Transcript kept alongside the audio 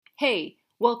Hey,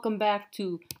 welcome back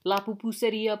to La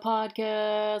Pupuseria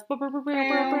podcast.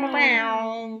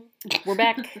 We're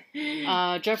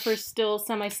back. Jeffrey's still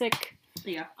semi-sick.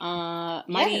 Yeah.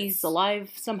 Mighty's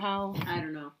alive somehow. I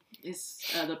don't know. It's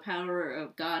the power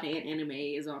of God and anime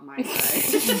is on my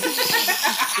side.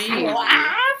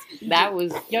 What? That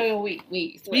was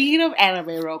Wait. Speaking of anime,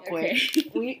 real quick,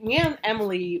 me and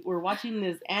Emily were watching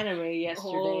this anime yesterday.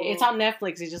 Oh. It's on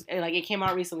Netflix. It came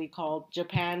out recently called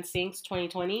Japan Sinks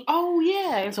 2020. Oh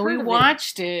yeah, So we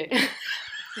watched it.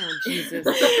 Oh Jesus!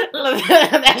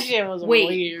 That shit was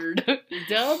weird.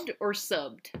 Dubbed or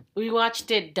subbed? We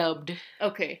watched it dubbed.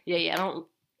 Okay. Yeah.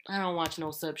 I don't watch no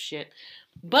sub shit.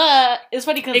 But it's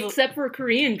funny because except for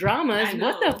Korean dramas,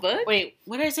 what the fuck? Wait,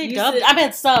 what did I say? You Dubbed? said- I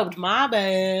meant subbed. My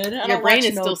bad. I Your don't brain watch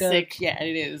is no still dubbed. sick. Yeah,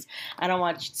 it is. I don't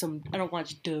watch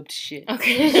dubbed shit.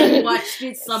 Okay. I watched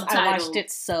it subtitled. I watched it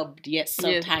subbed. Yes,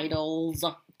 subtitles.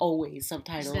 Always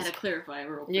subtitles. Just gotta clarify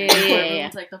real quick. Yeah.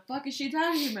 Everyone's like, the fuck is she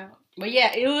talking about? But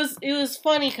yeah, it was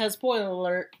funny because spoil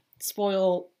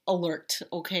alert.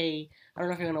 Okay, I don't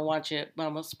know if you're gonna watch it, but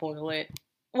I'm gonna spoil it.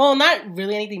 Well, not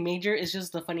really anything major. It's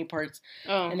just the funny parts.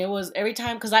 Oh. And it was every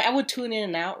time, because I would tune in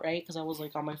and out, right? Because I was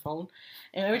like on my phone.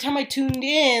 And every time I tuned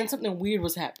in, something weird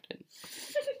was happening.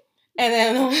 And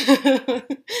then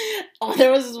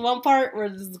there was this one part where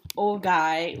this old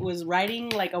guy was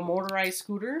riding like a motorized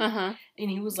scooter. Uh-huh. And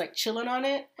he was like chilling on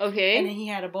it. Okay. And then he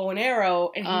had a bow and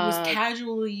arrow. And he was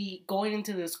casually going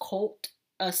into this cult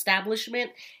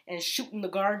establishment and shooting the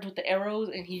guards with the arrows.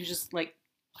 And he was just like,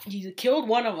 he killed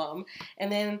one of them,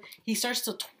 and then he starts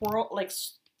to twirl, like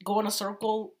go in a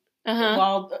circle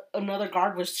while another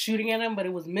guard was shooting at him, but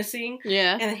it was missing.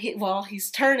 Yeah. And while he's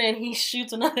turning, he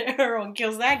shoots another arrow and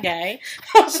kills that guy.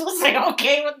 I was just like,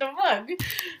 okay, what the fuck?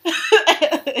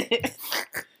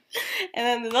 And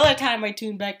then the other time I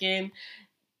tuned back in,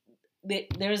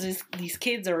 there's these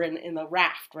kids are in the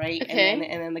raft, right? Okay.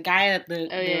 And then the guy that they're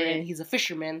in, he's a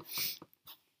fisherman.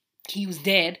 He was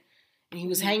dead, and he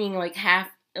was hanging like half.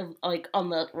 Like on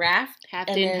the raft, Half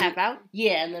and in, then, half out.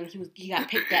 Yeah, and then he got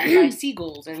picked at by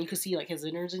seagulls, and you could see like his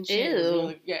innards and shit.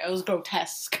 Ew. It was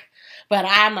grotesque, but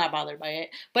I'm not bothered by it.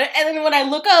 And then when I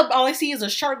look up, all I see is a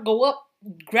shark go up,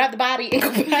 grab the body, and go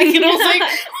back. And I was like,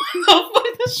 "What the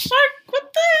fuck, the shark?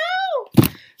 What the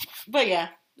hell?" But yeah,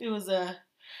 it was a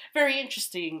very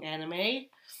interesting anime.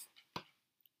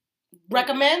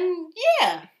 Recommend?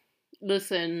 Yeah.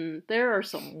 Listen, there are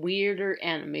some weirder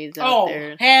animes out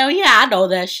there. Hell yeah, I know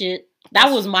that shit.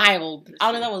 That was mild.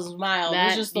 I know that was mild. It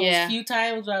was just those yeah. few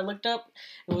times when I looked up,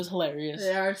 it was hilarious.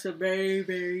 There are some very,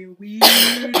 very weird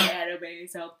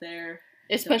animes out there.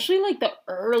 Especially like the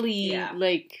early, Yeah.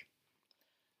 like,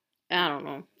 I don't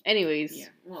know. Anyways. Yeah,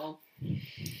 well,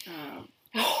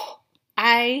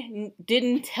 I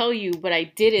didn't tell you, but I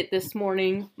did it this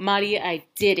morning. Mari, I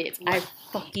did it. I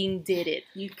fucking did it.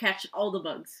 you catch all the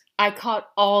bugs. I caught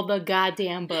all the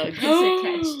goddamn bugs.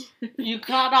 You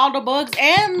caught all the bugs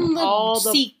and All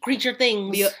the- sea creature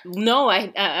things. No,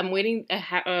 I'm waiting.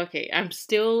 Okay, I'm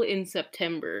still in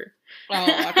September. Oh,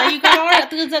 I thought you got all right.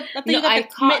 I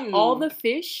caught all the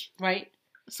fish. Right.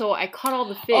 So I caught all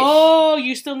the fish. Oh,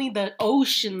 you still need the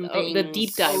ocean thing. The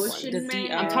deep dive Ocean one.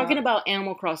 man. I'm talking about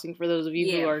Animal Crossing for those of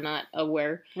you who Yeah. are not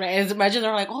aware. Right. And imagine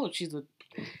they're like, oh, she's a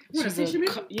fisherman?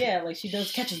 Yeah, like she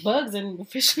does catches bugs and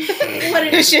fish.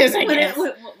 Fishes, I guess.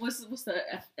 What's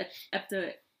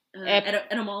the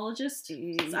etymologist? No,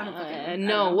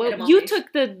 you etymology.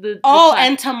 took the Oh, class.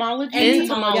 entomology.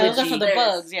 Entomology. Yeah, those are for the There's-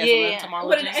 bugs. Yeah, yeah. so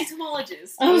What an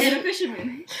entomologist. entomologist I was- and a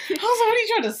fisherman. I was like, what are you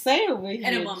trying to say over here?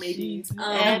 Etymology.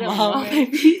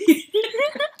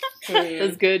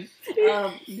 That's good.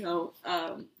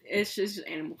 It's just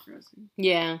Animal Crossing.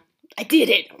 Yeah. I did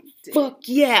it. Fuck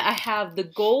yeah. I have the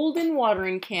golden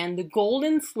watering can, the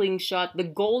golden slingshot, the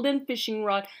golden fishing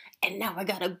rod, and now I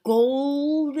got a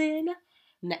golden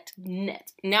net.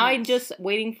 Now I'm just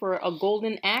waiting for a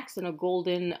golden axe and a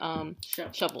golden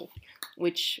shovel,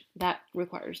 which that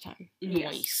requires time.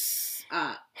 Nice.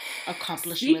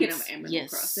 Accomplishments. Speaking of Animal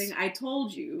Crossing, I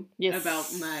told you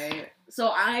about my... So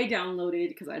I downloaded,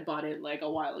 because I bought it like a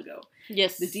while ago,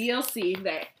 Yes. the DLC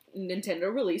that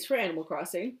Nintendo released for Animal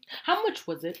Crossing. How much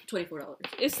was it? $24.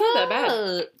 It's not that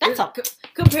bad. That's a...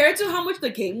 Compared to how much the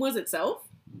game was itself?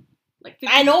 Like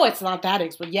 50, I know it's not that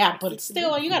expensive, yeah, but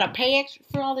still, you gotta pay extra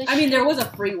for all this I mean, shit. there was a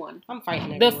free one. I'm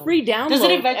fighting The everyone. free download. Does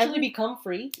it eventually become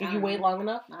free if I you don't wait know. long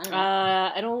enough?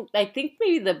 I don't know. I think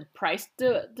maybe the price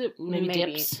Maybe maybe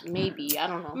dips. maybe I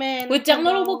don't know. Man, With Nintendo-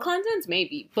 downloadable contents,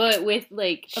 maybe, but with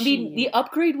like, I mean, the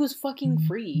upgrade was fucking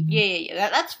free. Yeah,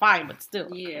 that's fine, but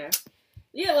still. Yeah.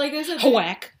 Yeah, like I said.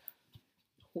 Whack.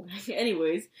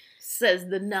 Anyways, says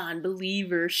the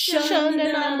non-believer. Shun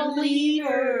the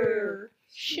non-believer.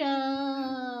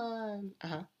 Shun.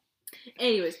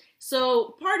 Anyways,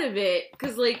 so part of it,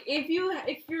 because like if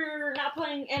you're not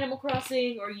playing Animal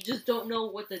Crossing or you just don't know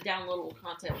what the downloadable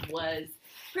content was,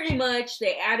 pretty much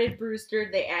they added Brewster,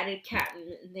 they added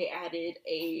Captain, and they added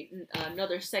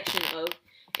another section of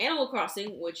Animal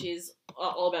Crossing, which is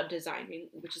all about designing,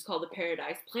 which is called the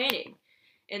Paradise Planning,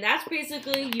 and that's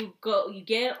basically you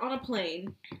get on a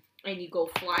plane and you go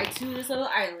fly to this other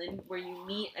island where you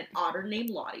meet an otter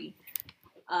named Lottie.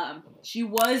 She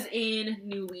was in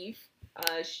New Leaf.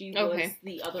 She was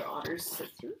the other otter's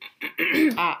sister.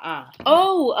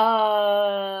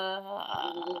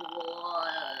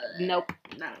 Nope.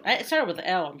 It started with an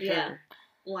L, I'm sure. Yeah.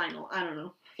 Lionel. I don't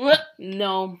know. What?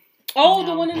 No. Oh, no.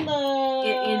 The one in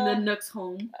the Nook's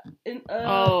home.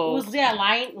 Was that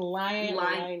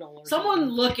Lionel? Someone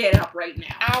look it up right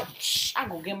now. Ouch! I'm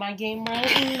gonna get my game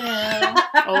right now.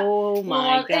 Oh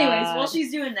my god. Anyways, while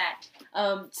she's doing that,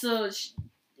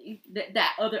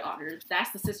 that other otter, that's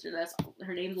the sister.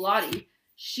 Her name's Lottie.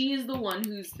 She is the one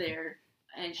who's there,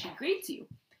 and she greets you.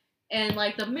 And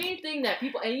like the main thing that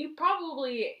people, and you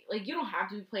probably like, you don't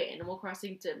have to play Animal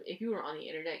Crossing to, if you were on the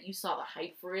internet, you saw the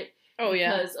hype for it. Oh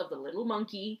yeah. Because of the little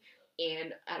monkey,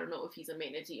 and I don't know if he's a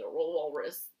manatee or a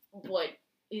walrus, but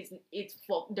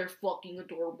they're fucking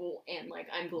adorable, and like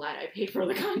I'm glad I paid for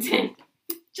the content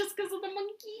just because of the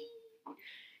monkey.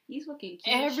 He's fucking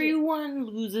cute. Everyone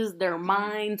loses their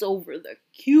minds over the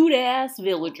cute ass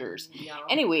villagers. Yeah.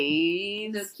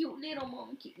 Anyways, the cute little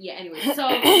monkey. Yeah. Anyway,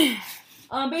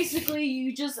 so basically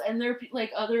you just, and there are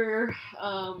like other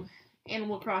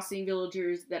Animal Crossing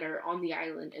villagers that are on the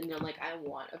island, and they're like, I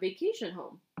want a vacation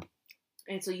home.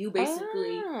 And so you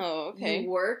basically you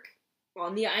work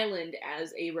on the island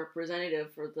as a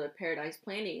representative for the Paradise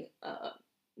Planning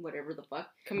whatever the fuck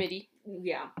committee.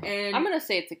 Yeah. And I'm gonna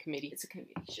say it's a committee. It's a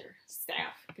committee, sure.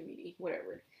 Staff committee,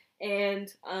 whatever.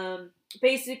 And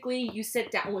basically you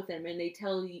sit down with them and they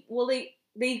tell you, well,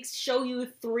 they show you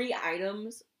 3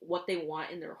 items what they want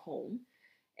in their home.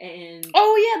 And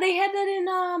oh yeah, they had that in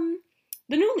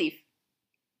the New Leaf.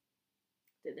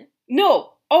 Did they?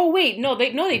 No. Oh wait, no,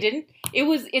 they didn't.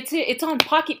 It's on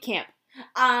Pocket Camp.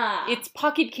 It's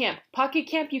Pocket Camp. Pocket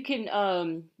Camp you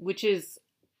can which is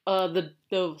the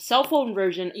cell phone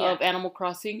version of Animal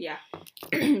Crossing. Yeah.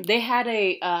 They had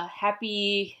a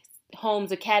Happy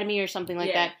Homes Academy or something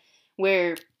like that,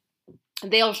 where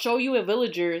they'll show you a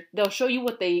villager. They'll show you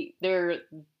what their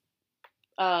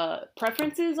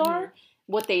preferences are,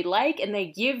 what they like, and they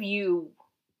give you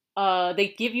a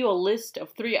list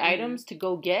of 3 items to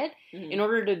go get in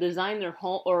order to design their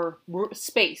home or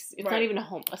space. It's not even a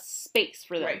home, a space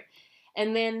for them. Right.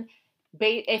 And then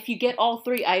if you get all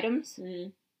 3 items,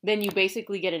 then you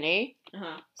basically get an A.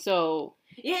 So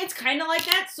yeah, it's kind of like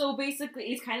that. So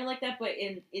basically, it's kind of like that, but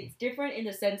it's different in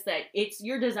the sense that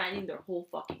you're designing their whole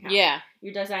fucking house. Yeah,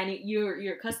 you're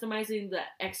customizing the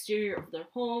exterior of their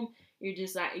home.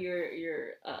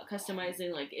 You're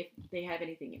customizing like if they have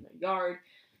anything in their yard,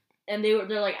 and they're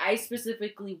like, I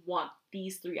specifically want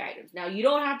these 3 items. Now you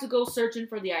don't have to go searching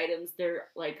for the items. They're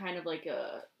like kind of like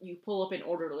you pull up an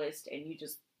order list and you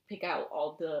just pick out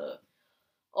all the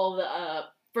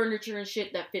furniture and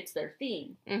shit that fits their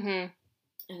theme. And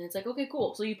it's like, okay,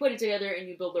 cool. So you put it together and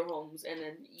you build their homes, and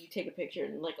then you take a picture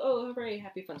and like, oh, hooray,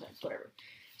 happy fun times, whatever.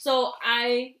 So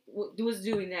I was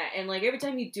doing that, and like every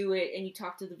time you do it and you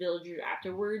talk to the villager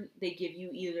afterward, they give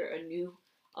you either a new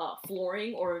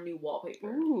flooring or a new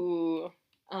wallpaper. Ooh.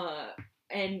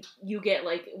 And you get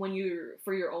like, when you're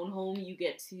for your own home, you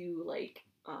get to like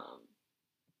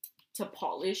to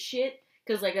polish shit.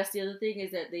 Because, like, that's the other thing,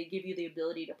 is that they give you the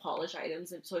ability to polish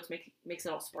items, and so it makes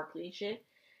it all sparkly and shit.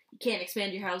 You can't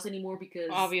expand your house anymore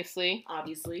because... Obviously.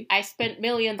 I spent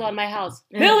millions on my house.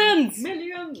 Millions!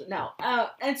 No.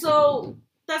 And so,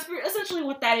 that's essentially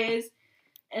what that is.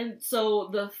 And so,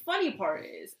 the funny part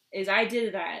is I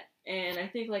did that, and I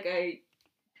think, like, I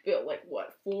built, like,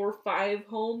 4 or 5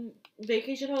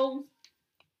 vacation homes?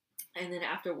 And then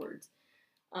afterwards,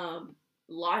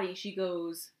 Lottie, she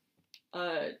goes,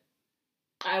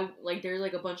 there's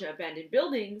like a bunch of abandoned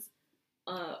buildings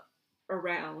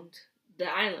around the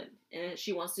island, and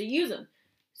she wants to use them.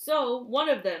 So one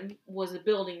of them was a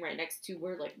building right next to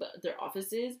where like their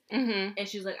office is, and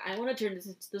she's like, I want to turn this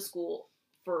into the school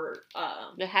for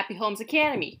the Happy Homes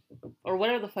Academy, or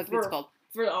whatever the fuck it's called,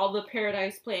 for all the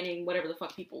Paradise Planning, whatever the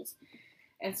fuck peoples.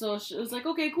 And so she was like,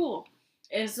 okay, cool.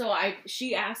 And so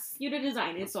she asked you to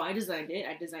design it, so I designed it.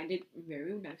 I designed it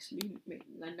very nicely,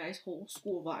 a nice whole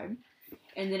school vibe.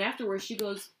 And then afterwards, she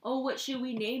goes, oh, what should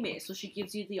we name it? So she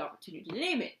gives you the opportunity to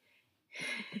name it.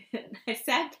 And I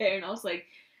sat there and I was like,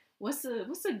 what's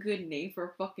a good name for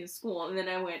a fucking school? And then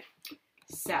I went,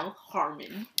 South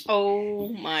Harmon. Oh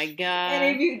my god.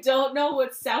 And if you don't know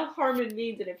what South Harmon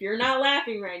means, and if you're not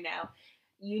laughing right now,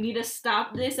 you need to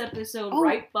stop this episode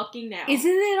right fucking now.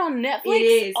 Isn't it on Netflix?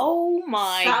 It is. Oh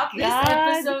my Stop god.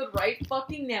 this episode right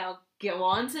fucking now. Go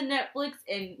on to Netflix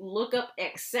and look up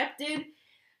Accepted.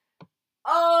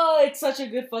 Oh, it's such a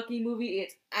good fucking movie.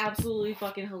 It's absolutely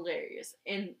fucking hilarious.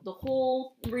 And the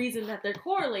whole reason that they're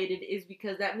correlated is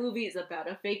because that movie is about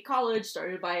a fake college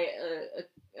started by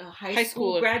a high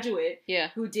school graduate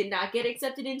who did not get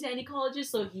accepted into any colleges,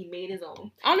 so he made his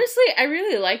own. Honestly, I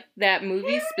really like that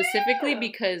movie specifically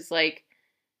because, like,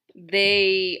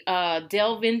 they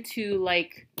delve into,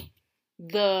 like,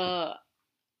 the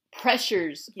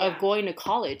pressures of going to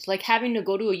college, like having to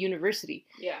go to a university.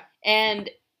 Yeah.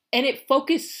 And it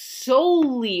focused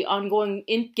solely on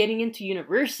getting into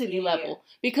university level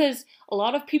because a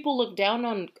lot of people look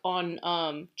down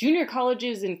on junior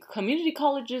colleges and community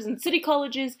colleges and city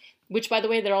colleges, which, by the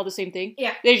way, they're all the same thing.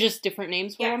 Yeah. They're just different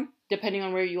names for them, depending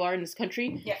on where you are in this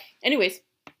country. Yeah. Anyways,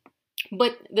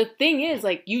 but the thing is,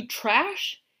 like, you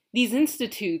trash these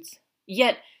institutes,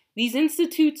 yet these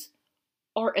institutes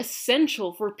are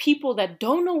essential for people that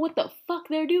don't know what the fuck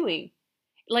they're doing.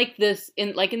 Like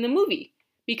in the movie.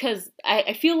 Because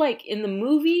I feel like in the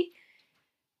movie,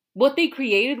 what they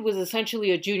created was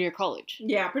essentially a junior college.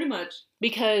 Yeah, pretty much.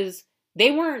 Because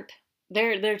they weren't...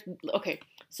 They're okay,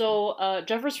 so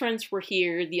Jeffers' friends were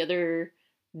here the other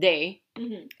day,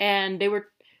 and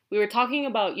we were talking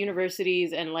about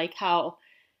universities and, like, how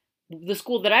the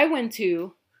school that I went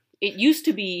to, it used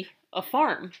to be a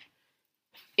farm.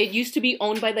 It used to be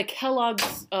owned by the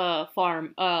Kellogg's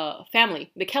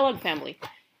family. The Kellogg family.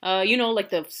 You know, like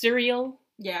the cereal...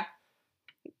 Yeah.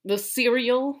 The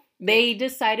cereal, they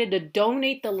decided to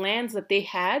donate the lands that they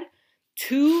had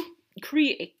to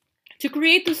create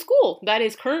the school that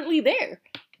is currently there.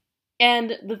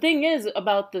 And the thing is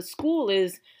about the school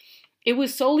is it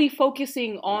was solely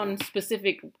focusing on a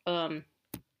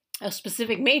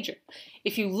specific major.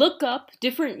 If you look up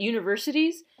different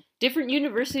universities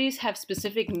have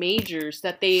specific majors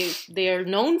that they are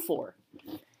known for.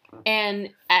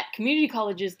 And at community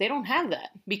colleges, they don't have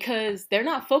that because they're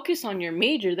not focused on your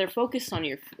major. They're focused on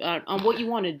on what you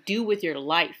want to do with your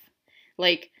life.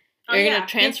 Like, are you going to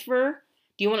transfer?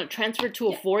 Do you want to transfer to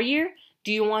a 4-year?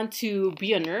 Do you want to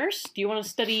be a nurse? Do you want to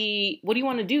study? What do you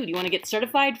want to do? Do you want to get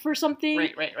certified for something?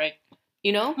 Right.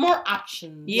 You know? More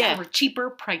options. Yeah. For a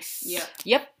cheaper price. Yeah.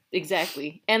 Yep,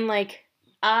 exactly. And, like,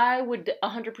 I would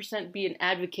 100% be an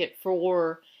advocate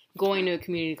for going to a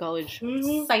community college.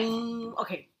 Same.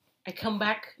 Okay. I come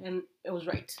back and it was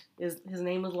right. His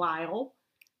name is Lyle.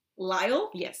 Lyle?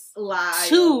 Yes. Lyle.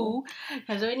 2.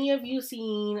 Has any of you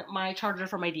seen my charger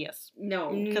for my DS?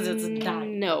 No. Because it's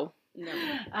dying. No. No.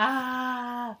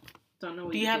 Don't know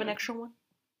what. Do you have an extra one?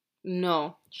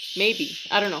 No. Maybe.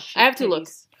 I don't know. I have to look.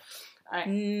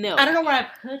 No. I don't know where I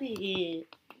put it.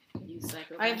 You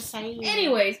psycho. I'm saying.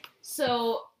 Anyways,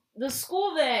 so the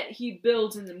school that he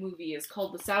builds in the movie is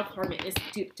called the South Harmon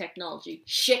Institute of Technology.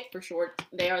 SHIT for short.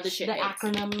 They are the shit. The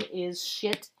acronym is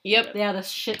SHIT. Yep. They are the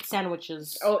shit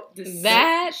sandwiches. Oh,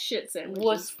 that shit sandwiches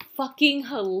was fucking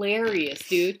hilarious,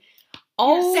 dude.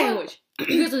 Oh, sandwich.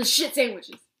 Because of the shit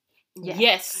sandwiches.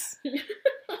 Yes.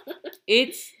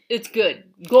 It's good.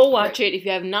 Go watch it. If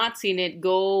you have not seen it,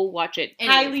 go watch it.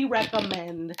 Highly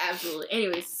recommend. Absolutely.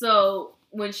 Anyways, so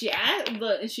when she asked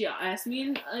me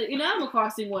in Animal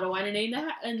Crossing what I want to name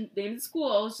the school,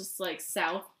 I was just like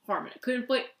South Harmon. I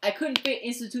couldn't fit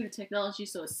Institute of Technology,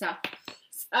 so it's South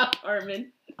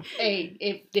Harmon.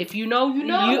 Hey, if you know, you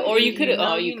know. You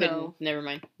couldn't. Never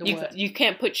mind. You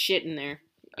can't put shit in there.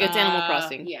 It's Animal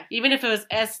Crossing. Yeah. Even if it was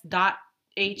S.H.I.T.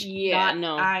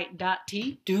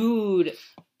 Dude.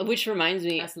 Which reminds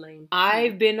me. That's lame.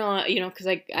 I've been on, because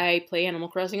I play Animal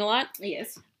Crossing a lot.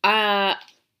 Yes.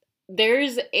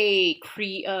 There's a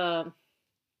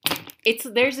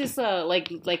there's this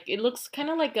like it looks kind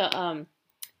of like a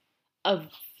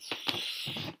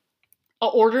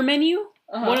order menu.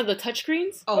 One of the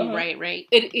touchscreens. Oh, right.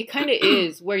 It kind of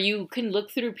is where you can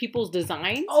look through people's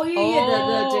designs. Oh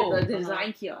yeah, the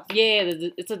design kiosk. Yeah,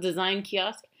 it's a design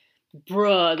kiosk.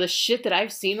 Bruh, the shit that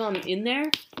I've seen in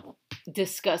there,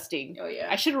 disgusting. Oh yeah.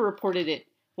 I should have reported it.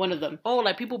 One of them. Oh,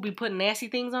 like people be putting nasty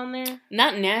things on there?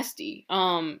 Not nasty.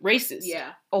 Racist.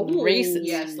 Yeah. Oh, racist.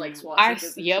 Yes, like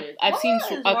swastikas. I've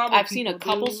seen a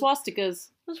couple swastikas.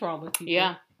 What's wrong with people?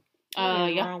 Yeah.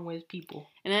 What's wrong with people?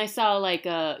 And then I saw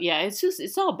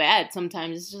it's all bad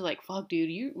sometimes. It's just like, fuck,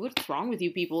 dude, what's wrong with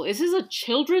you people? Is this a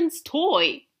children's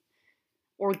toy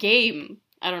or game?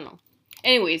 I don't know.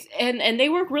 Anyways, and they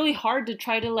work really hard to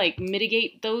try to like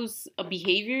mitigate those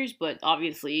behaviors, but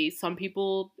obviously some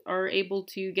people are able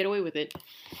to get away with it.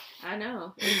 I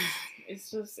know.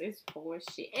 It's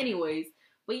bullshit. Anyways,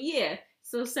 but yeah,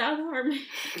 so South Harmon.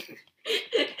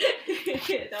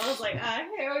 I was like,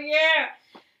 hell yeah.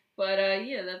 But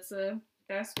yeah, that's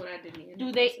what I did need.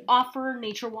 Do they offer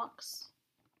nature walks?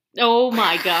 Oh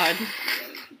my god.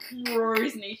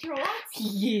 Rory's Nature Walks?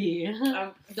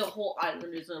 Yeah. The whole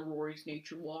island is a Rory's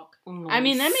Nature Walk. Nice. I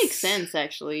mean, that makes sense,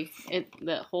 actually.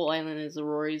 The whole island is a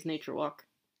Rory's Nature Walk.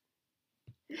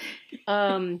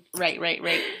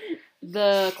 Right.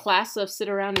 The class of sit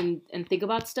around and think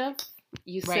about stuff.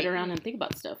 You Right. sit around and think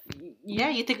about stuff. Yeah,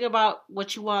 you think about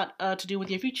what you want to do with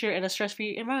your future in a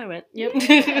stress-free environment. Yep.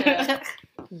 Yeah.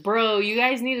 Bro, you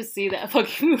guys need to see that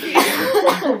fucking movie.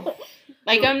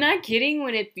 Like, I'm not kidding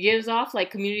when it gives off, like,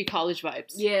 community college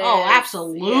vibes. Yes, Oh,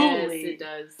 absolutely. Yes, it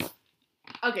does.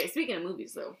 Okay, speaking of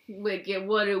movies, though. Like,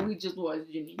 what did we just watch,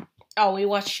 Jimmy? Oh, we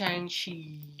watched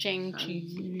Shang-Chi. Shang-Chi.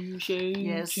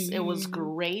 Yes, it was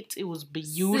great. It was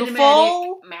beautiful.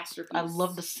 Cinematic masterpiece. I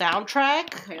love the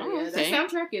soundtrack. Okay, Oh, yeah, okay. the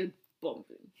soundtrack is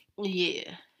bumping.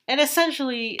 Yeah. And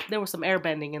essentially, there was some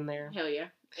airbending in there. Hell yeah.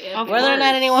 Of Whether or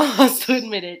not course. anyone wants to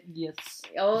admit it, yes.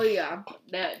 Oh yeah,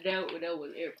 that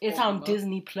was it. It's on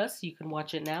Disney Plus. You can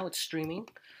watch it now. It's streaming.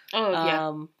 Oh,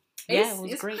 yeah. Yeah, it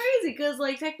was it's great. crazy because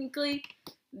like technically,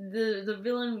 the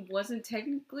villain wasn't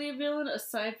technically a villain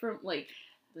aside from like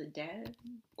the dad,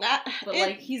 but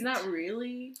like he's not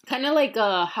really. Kind of like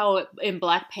how in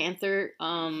Black Panther,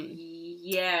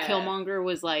 Yeah, Killmonger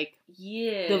was like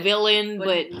yeah the villain,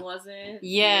 but he wasn't.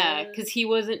 yeah, because he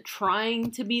wasn't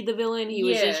trying to be the villain. He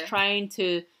was just Yeah. trying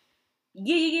to,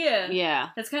 yeah.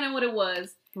 That's kind of what it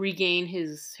was. regain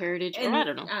his heritage. And Or I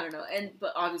don't know. And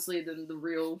but obviously then the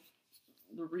real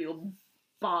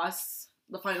boss,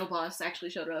 the final boss, actually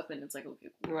showed up, and it's like okay,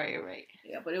 cool. Right.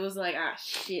 Yeah, but it was like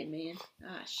shit, man,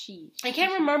 shit. I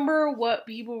can't remember what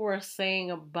people were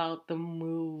saying about the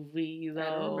movie though. I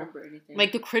don't remember anything.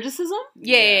 Like the criticism?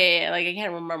 Yeah. Like I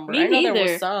can't remember. Me I know there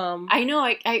neither. was some. I know.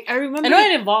 I remember. I know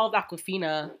it involved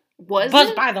Awkwafina. Was But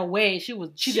it? by the way, she did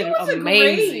was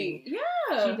amazing. great.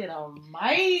 Yeah. She did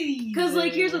amazing. Because,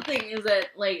 like, here's the thing, is that,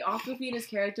 like, Awkwafina's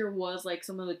character was, like,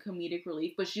 some of the comedic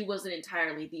relief, but she wasn't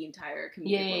entirely the entire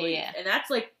comedic relief. Yeah. And that's,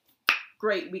 like,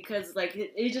 great, because, like,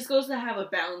 it just goes to have a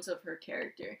balance of her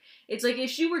character. It's like,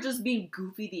 if she were just being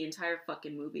goofy the entire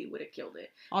fucking movie, it would have killed it.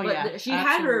 Oh, but yeah. she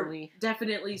absolutely. had her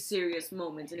definitely serious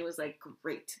moments, and it was, like,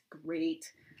 great.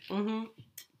 Mm-hmm.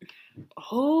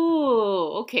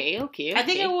 Oh, okay. I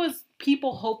think it was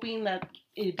people hoping that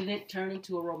it didn't turn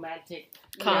into a romantic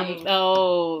thing.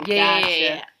 Oh, gotcha.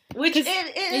 Yeah. Which it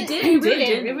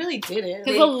didn't. It really didn't.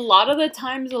 Because a lot of the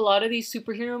times, a lot of these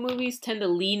superhero movies tend to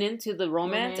lean into the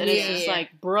romance, and it's just Yeah. like,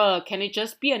 bruh, can it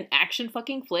just be an action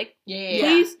fucking flick, Yeah.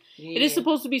 please? Yeah. It is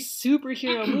supposed to be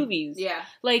superhero movies. Yeah.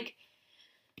 Like,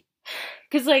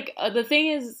 because like the thing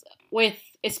is with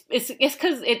it's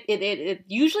because it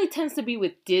usually tends to be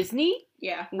with Disney.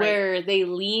 Yeah. Where they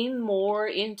lean more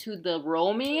into the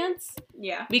romance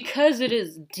Yeah. because it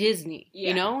is Disney. Yeah.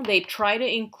 You know, they try to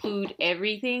include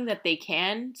everything that they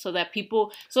can so that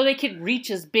so they can reach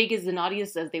as big as an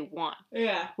audience as they want.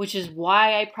 Yeah. Which is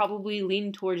why I probably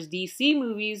lean towards DC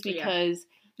movies because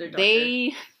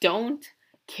they don't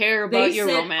care about your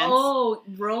romance. Oh,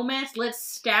 romance? Let's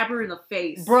stab her in the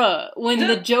face. Bruh, when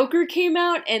the Joker came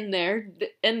out and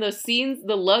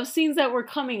the love scenes that were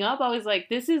coming up, I was like,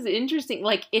 this is interesting.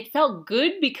 Like, it felt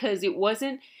good because it was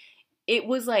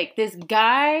like this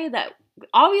guy that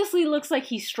obviously looks like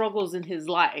he struggles in his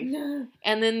life.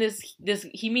 And then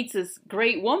he meets this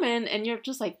great woman and you're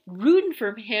just like rooting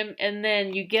for him, and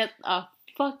then you get a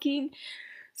fucking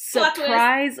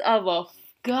surprise of a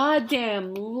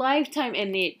goddamn lifetime,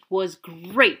 and it was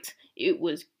great. It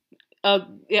was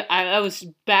I was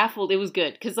baffled. It was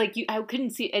good because like I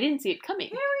didn't see it coming.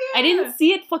 Hell yeah. I didn't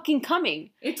see it fucking coming.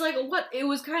 It's like what? It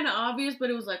was kind of obvious, but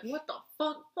it was like, what the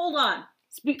fuck? Hold on.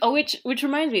 Which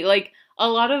reminds me, like a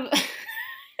lot of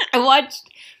I watched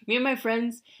me and my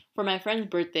friends for my friend's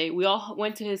birthday. We all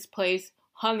went to his place,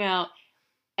 hung out,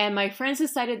 and my friends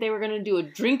decided they were gonna do a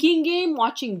drinking game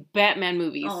watching Batman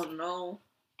movies. Oh no!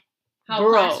 How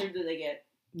Bro. plastered did they get?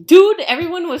 Dude,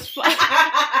 everyone was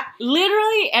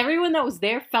literally everyone that was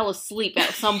there fell asleep at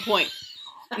some point.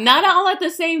 Not all at the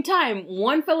same time.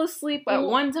 One fell asleep at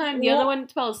one time, the other one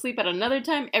fell asleep at another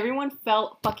time. Everyone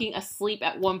fell fucking asleep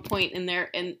at one point in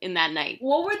that night.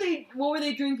 What were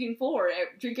they drinking for?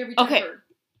 Drink every time. Okay.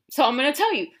 So I'm gonna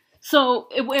tell you. So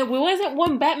it wasn't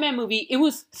one Batman movie. It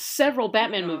was several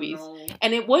Batman movies. No.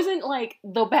 And it wasn't like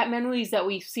the Batman movies that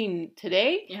we've seen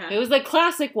today. Yeah. It was like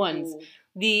classic ones. Ooh.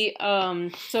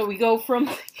 So we go from.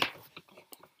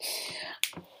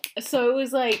 So it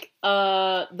was like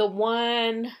the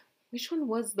one. Which one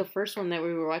was the first one that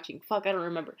we were watching? Fuck, I don't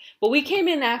remember. But we came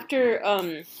in after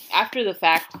the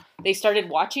fact. They started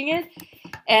watching it,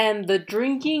 and the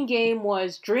drinking game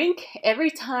was drink every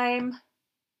time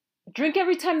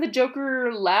the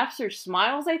Joker laughs or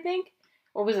smiles, I think.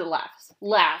 Or was it laughs?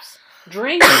 Laughs.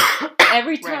 Drink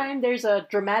every time there's a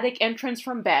dramatic entrance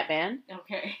from Batman.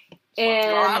 Okay.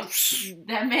 And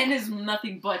that man is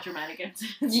nothing but dramatic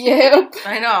entrance. Yep.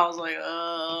 I know. I was like,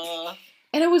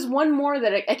 And it was one more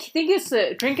that I think it's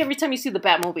drink every time you see the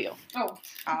Batmobile. Oh.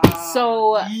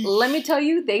 So let me tell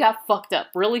you, they got fucked up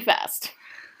really fast.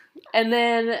 And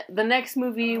then the next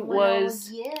movie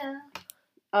was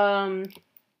I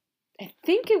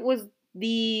think it was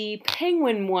the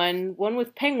Penguin one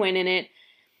with Penguin in it.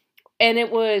 And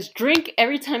it was drink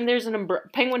every time there's an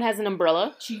Penguin has an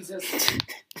umbrella. Jesus.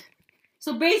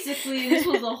 So basically, this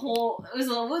was a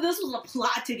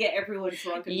plot to get everyone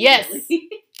drunk. Yes.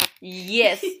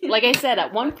 Yes. Like I said,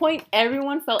 at one point,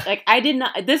 everyone felt like I did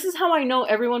not. This is how I know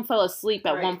everyone fell asleep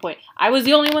at one point. I was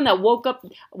the only one that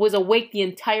was awake the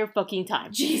entire fucking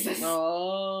time. Jesus.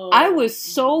 oh. I was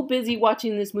so busy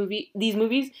watching these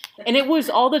movies, and it was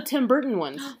all the Tim Burton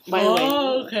ones, by the way.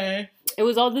 Oh, okay. It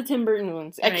was all the Tim Burton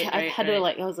ones. I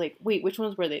was like, wait, which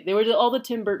ones were they? They were all the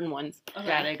Tim Burton ones.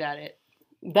 Okay. Got it.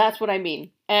 That's what I mean.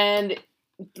 And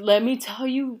let me tell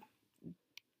you,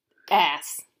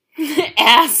 ass.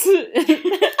 Ass.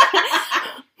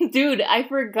 Dude, I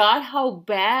forgot how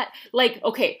bad. Like,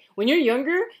 okay, when you're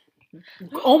younger,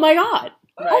 oh my god.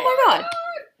 Right. Oh my god.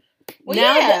 Well,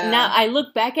 now I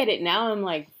look back at it now, I'm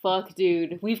like, fuck,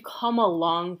 dude, we've come a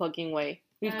long fucking way.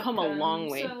 We've come a long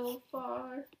way. So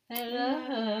far.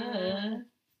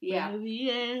 Yeah.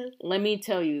 Let me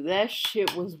tell you, that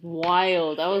shit was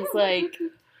wild. I was like,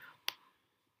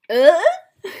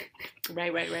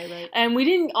 Right. And we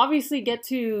didn't obviously get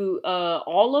to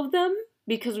all of them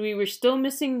because we were still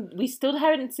missing. We still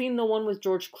hadn't seen the one with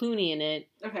George Clooney in it.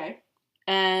 Okay.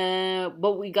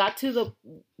 But we got to the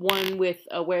one with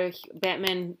where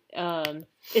Batman.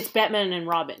 It's Batman and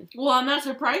Robin. Well, I'm not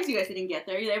surprised you guys didn't get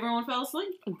there. Everyone fell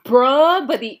asleep, bruh.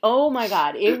 But oh my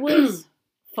god, it was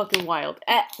fucking wild.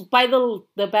 By the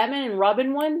Batman and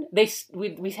Robin one,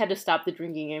 we had to stop the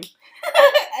drinking game.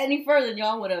 Any further, than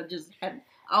y'all would have just had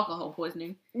alcohol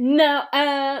poisoning. No,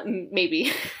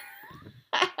 maybe.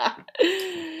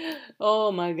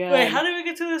 Oh my god. Wait, how did we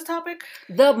get to this topic?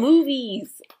 The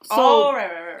movies. So,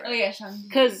 right. Oh yeah, Sean.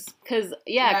 Because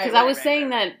I was saying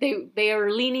that they are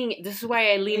leaning. This is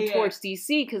why I lean towards DC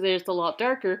because it's a lot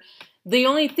darker. The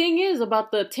only thing is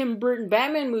about the Tim Burton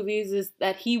Batman movies is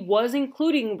that he was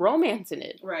including romance in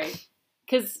it. Right.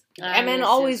 Because Batman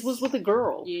always was with a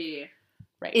girl. Yeah.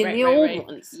 Right. In the old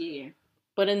ones. Yeah.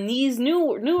 But in these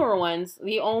newer ones,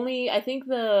 I think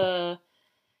it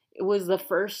was the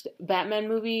first Batman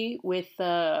movie with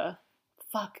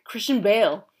Christian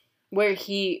Bale, where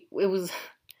it was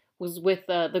with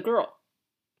the girl.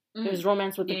 Mm. It was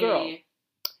romance with the girl. Yeah.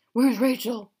 Where's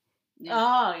Rachel? Yeah.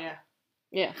 Oh yeah.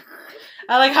 Yeah.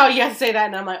 I like how you guys say that,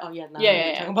 and I'm like, oh yeah, no.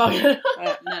 Yeah. About it.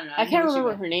 No. I can't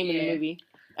remember her name in the movie.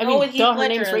 I mean, her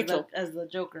name's Rachel as the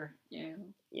Joker. Yeah.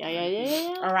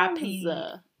 Yeah. R.I.P.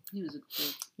 He was a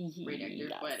great actor,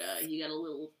 but he got a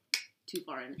little too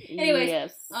far in. Anyways,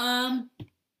 yes. Yeah.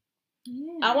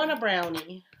 I want a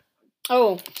brownie.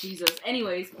 Oh Jesus.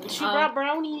 Anyways, she brought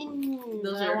brownies.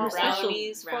 Those are her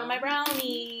brownies for my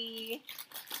brownie.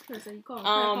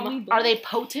 Are they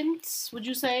potent? Would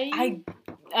you say?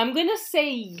 I'm gonna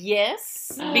say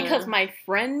yes because my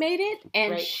friend made it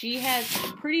and she has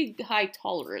pretty high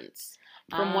tolerance.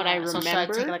 From what I remember, so should I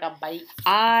take like a bite?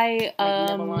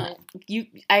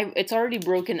 It's already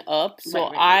broken up, so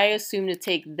I assume to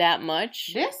take that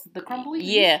much. The crumbly?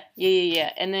 Yeah.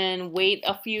 And then wait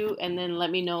a few, and then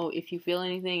let me know if you feel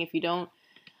anything. If you don't,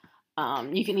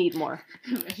 you can eat more.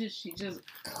 She just.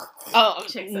 Oh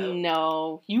checks out.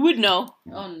 No, you would know.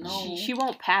 Oh no, she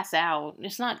won't pass out.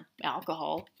 It's not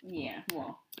alcohol. Yeah.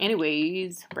 Well.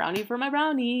 Anyways, brownie for my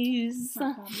brownies.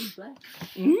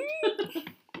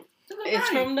 It's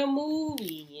from the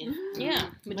movie. Mm-hmm. Yeah.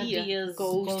 Medea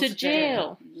goes to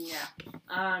jail.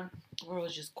 Yeah. Or it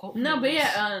was just quoting. No, but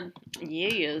yeah.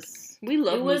 Yes. We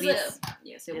love movies.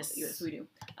 Yes, we do.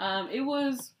 It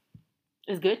was.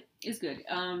 It's good. It's good.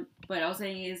 But I was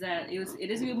saying is that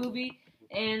it is a good movie,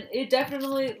 and it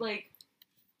definitely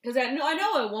because I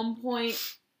know at one point.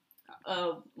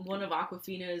 One of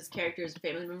Awkwafina's characters,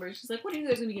 family members, she's like, "When are you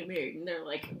guys gonna get married?" And they're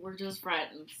like, "We're just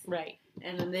friends." Right.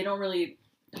 And then they don't really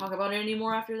talk about it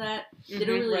anymore after that. They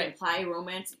don't really imply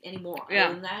romance anymore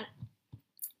other than that.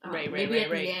 Maybe at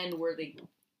the end where they.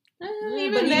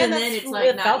 Even then, it's like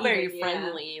it felt very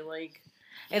friendly. Like,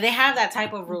 and they have that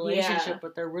type of relationship,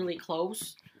 but they're really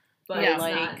close. But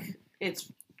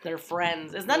it's they're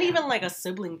friends. It's not even like a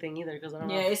sibling thing either, because I don't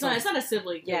know. Yeah, it's not a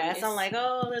sibling thing. Yeah, it's not like,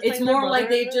 oh, it's like more like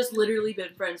they've just literally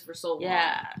been friends for so long.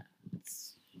 Yeah,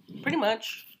 it's pretty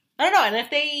much. I don't know, and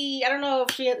I don't know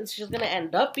if she's gonna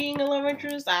end up being a love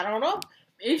interest. I don't know.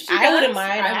 If she I wouldn't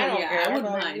mind. I don't care. I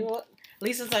wouldn't mind. You know, at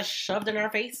least it's like shoved in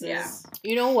our faces. Yeah.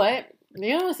 You know what?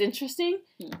 You know what's interesting?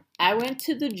 I went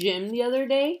to the gym the other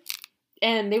day,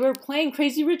 and they were playing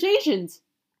Crazy Rich Asians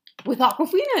with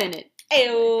Awkwafina in it.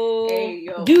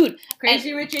 Ayo. Dude.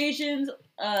 Crazy Rich Asians,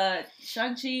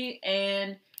 Shang-Chi,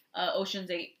 and Ocean's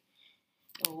 8.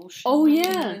 Oh,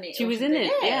 yeah. She was in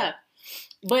it. Yeah.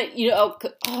 But, you know,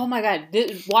 oh my God.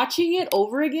 Watching it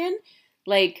over again,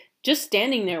 like, just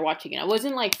standing there watching it. I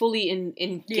wasn't, like, fully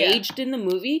engaged in the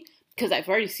movie, because I've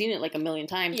already seen it, like, a million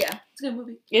times. Yeah, it's a good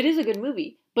movie. It is a good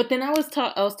movie. But then I was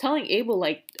telling Abel,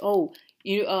 like, oh,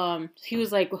 he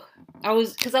was like,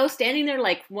 because I was standing there,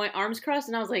 like, my arms crossed,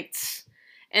 and I was like, tss.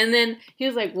 And then he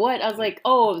was like, what? I was like,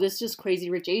 oh, this just Crazy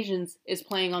Rich Asians is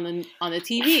playing on the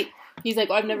TV. He's like,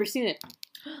 oh, I've never seen it.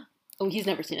 Oh, he's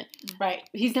never seen it. Right.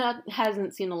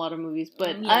 Hasn't seen a lot of movies,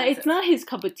 but it's not his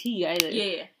cup of tea either.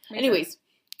 Yeah. Anyways,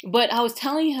 but I was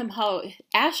telling him how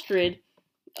Astrid,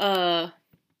 the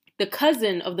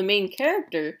cousin of the main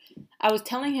character, I was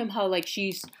telling him how, like,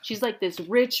 she's like this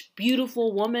rich,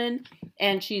 beautiful woman,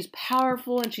 and she's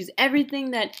powerful, and she's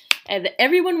everything that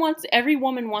every woman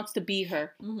wants to be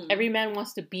her. Mm-hmm. Every man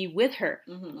wants to be with her,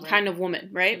 kind of woman,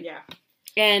 right? Yeah.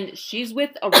 And she's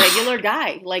with a regular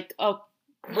guy, like a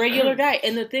regular guy.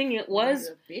 And the thing was,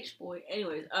 a bitch boy.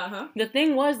 Anyways, the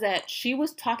thing was that she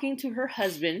was talking to her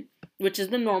husband, which is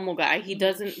the normal guy. He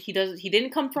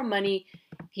didn't come from money.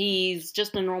 He's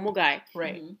just a normal guy.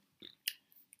 Right.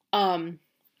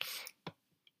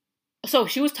 So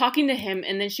she was talking to him,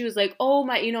 and then she was like, oh,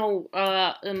 my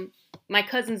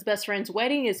cousin's best friend's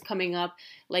wedding is coming up.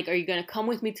 Like, are you going to come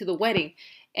with me to the wedding?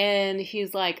 And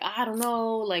he's like, I don't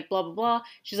know, like, blah, blah, blah.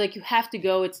 She's like, you have to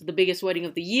go. It's the biggest wedding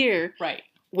of the year. Right.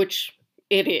 Which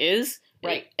it is.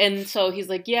 Right. And so he's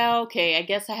like, yeah, okay, I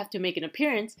guess I have to make an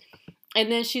appearance. And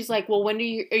then she's like, well, when are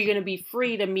you going to be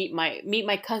free to meet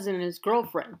my cousin and his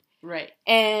girlfriend? Right.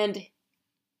 And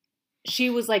she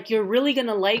was like, you're really going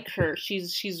to like her.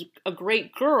 She's a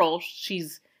great girl.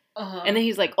 And then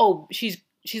he's like, oh, she's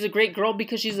a great girl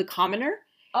because she's a commoner.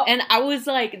 Oh. And I was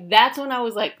like, that's when I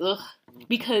was like, ugh,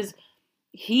 because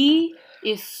he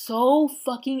is so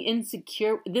fucking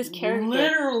insecure. This character,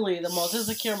 literally the most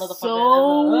insecure motherfucker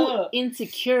so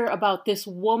insecure about this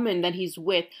woman that he's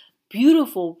with.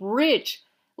 Beautiful, rich,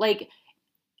 like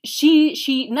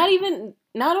she not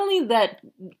only that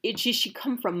she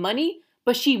come from money,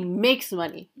 but she makes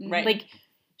money. Right. Like,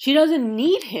 she doesn't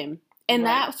need him. And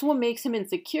that's what makes him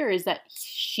insecure, is that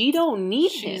she don't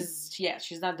need him. Yeah,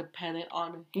 she's not dependent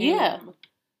on him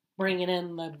bringing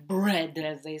in the bread,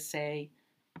 as they say.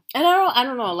 And I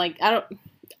don't know, like,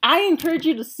 I encourage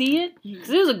you to see it, because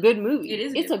it is a good movie.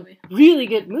 It's a really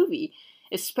good movie.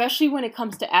 Especially when it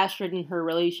comes to Astrid and her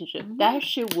relationship. Mm-hmm. That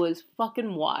shit was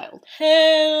fucking wild.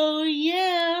 Hell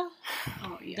yeah.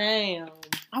 Oh, yeah. Damn.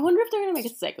 I wonder if they're going to make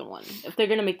a second one. If they're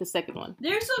going to make the second one.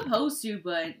 They're supposed to,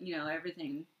 but,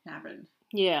 everything happened.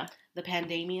 Yeah. The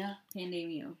pandemia.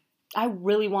 I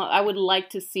would like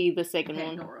to see the second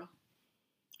one.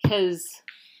 Because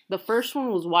the first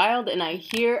one was wild, and I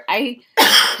hear that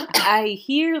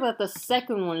the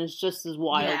second one is just as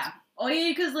wild. Yeah. Oh, yeah,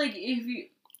 because, like, if you...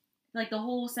 Like, the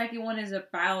whole second one is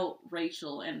about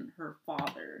Rachel and her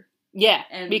father. Yeah,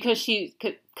 and because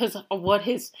of what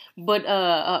his... But,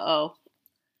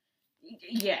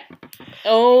 Yeah.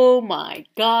 Oh, my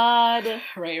God.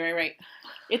 Right.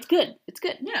 It's good.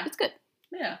 Yeah. It's good.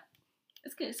 Yeah.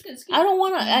 It's good. I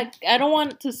don't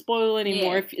want to spoil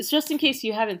anymore. Yeah. It's just in case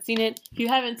you haven't seen it. If you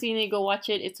haven't seen it, go watch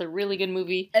it. It's a really good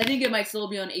movie. I think it might still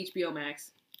be on HBO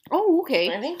Max. Oh,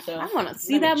 okay. I think so. I want to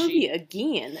see that movie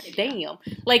again. Damn.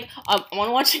 Like, I want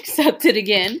to watch Accepted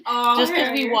again. Oh, just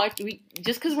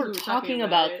because we're talking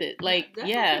about it. Like, that's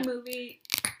yeah. a movie.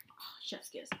 Oh, chef's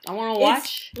kiss. I want to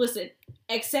watch. Listen,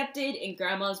 Accepted and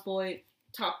Grandma's Boy,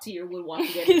 top tier, would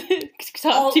watch again.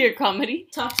 Top tier comedy.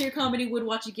 Top tier comedy, would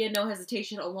watch again, no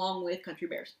hesitation, along with Country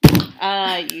Bears.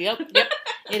 Yep.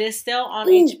 It is still on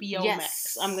HBO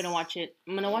Max. I'm gonna watch it.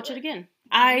 I'm gonna watch it again.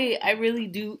 I really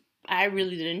do. I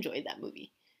really did enjoy that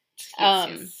movie.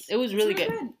 Yes. It was really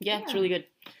good. Yeah, it's really good.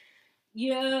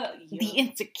 Yeah. The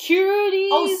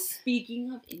insecurities. Oh,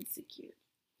 speaking of insecure.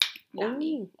 Not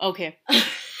me. Okay.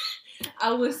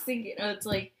 I was thinking, it's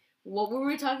like, what were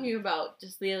we talking about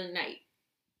just the other night?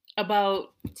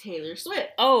 About Taylor Swift.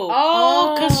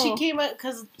 Oh, because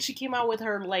she came out with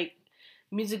her like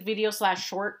music video /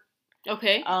 short.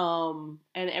 Okay. And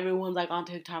everyone like on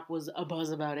TikTok was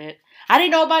abuzz about it. I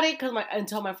didn't know about it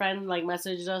until my friend like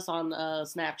messaged us on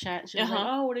Snapchat. She was like,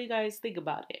 "Oh, what do you guys think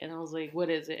about it?" And I was like, "What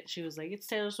is it?" She was like, "It's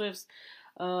Taylor Swift's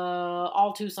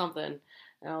All Too Something."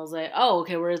 And I was like, "Oh,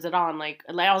 okay. Where is it on?" Like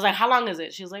I was like, "How long is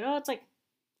it?" She was like, "Oh, it's like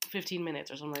 15 minutes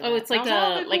or something like that." Oh, it's like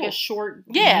like a short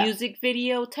music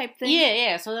video type thing?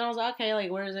 Yeah. So then I was like, okay,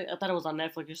 like, where is it? I thought it was on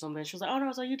Netflix or something. She was like, oh, no,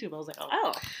 it's on YouTube. I was like,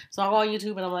 oh. So I go on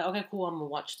YouTube and I'm like, okay, cool, I'm going to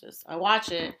watch this. I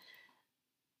watch it.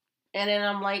 And then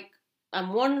I'm like,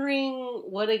 I'm wondering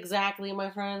what exactly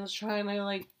my friend's trying to,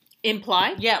 like,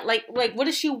 imply? Yeah, like what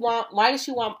does she want? Why does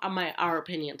she want our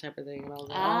opinion type of thing? And I was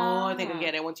like, I think I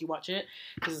get it once you watch it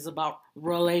because it's about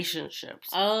relationships.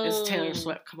 It's Taylor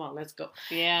Swift. Come on, let's go.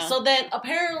 Yeah. So then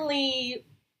apparently,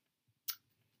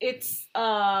 it's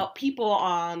people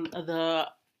on the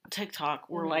TikTok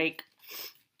were like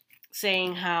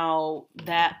saying how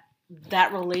that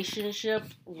relationship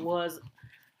was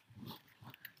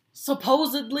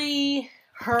supposedly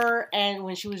her and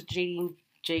when she was dating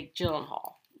Jake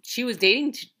Gyllenhaal. She was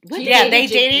dating. What? Yeah, they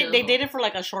dated. They dated for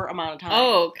like a short amount of time.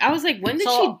 Oh, I was like, when did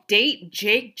she date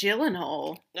Jake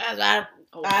Gyllenhaal? I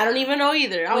don't even know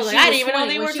either. I was like, I didn't even know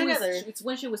they were together. It's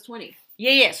when she was 20.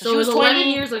 Yeah. So she was 11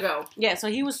 years ago. Yeah, so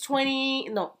he was 20.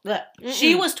 No,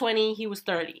 she was 20. He was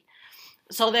 30.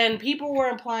 So then people were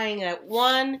implying that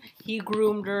 1, he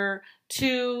groomed her.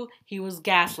 2, he was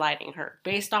gaslighting her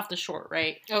based off the short,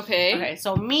 right? Okay.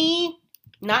 So me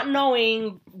not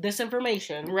knowing this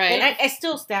information, right? And I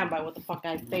still stand by what the fuck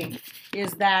I think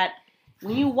is that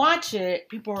when you watch it,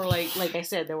 people are like I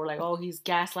said, they were like, oh, he's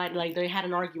gaslighting. Like they had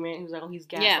an argument. He was like, oh, he's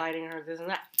gaslighting her, this and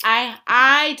that.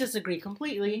 I disagree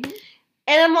completely,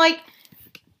 and I'm like,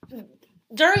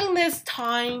 during this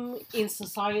time in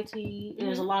society,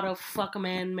 there's a lot of fuck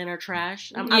men are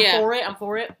trash. I'm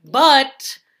for it,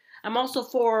 but I'm also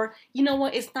for, you know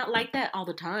what, it's not like that all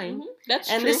the time. That's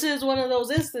true. And this is one of those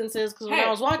instances, because when I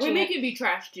was watching women can be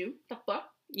trash too. The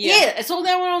fuck? Yeah. So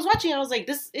then when I was watching, I was like,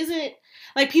 this isn't,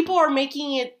 like, people are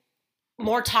making it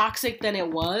more toxic than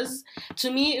it was. To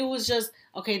me, it was just,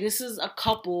 okay, this is a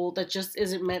couple that just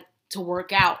isn't meant to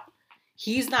work out.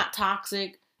 He's not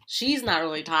toxic. She's not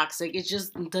really toxic. It's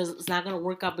just it's not going to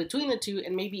work out between the two.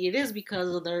 And maybe it is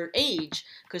because of their age.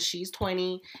 Because she's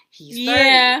 20, he's 30.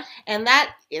 Yeah. And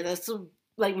that's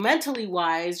like mentally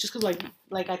wise, just because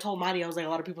like I told Maddie, I was like, a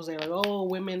lot of people say like, oh,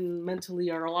 women mentally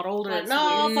are a lot older. Fuck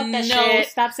that shit. No,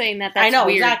 stop saying that. That's I know,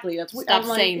 weird. Exactly. That's weird. Stop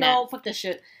saying that. No, fuck that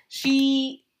shit.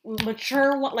 She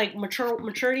maturity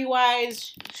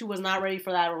wise, she was not ready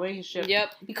for that relationship.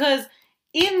 Yep. Because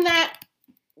in that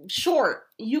short,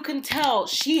 you can tell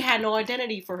she had no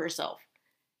identity for herself.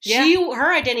 Yeah.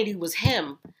 Her identity was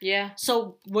him. Yeah.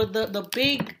 So what the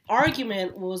big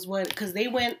argument was because they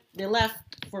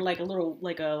left for like a little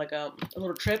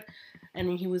trip,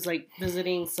 and he was like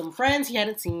visiting some friends he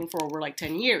hadn't seen for over like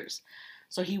 10 years.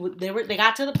 So they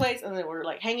got to the place and they were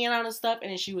like hanging out and stuff,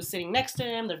 and then she was sitting next to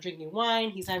him. They're drinking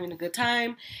wine. He's having a good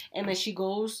time, and then she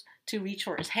goes to reach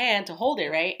for his hand to hold it,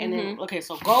 right? And then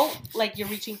so go like you're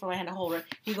reaching for my hand to hold her.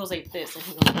 He goes like this, and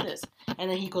he goes like this,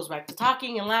 and then he goes back to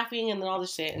talking and laughing and then all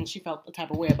this shit, and she felt the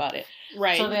type of way about it.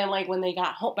 Right. So then like when they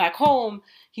got back home,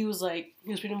 he was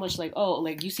pretty much like, oh,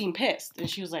 like you seem pissed, and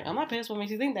she was like, I'm not pissed. What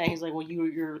makes you think that? He's like, well,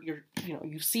 you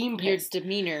seem pissed. Your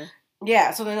demeanor.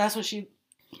 Yeah. So then that's what she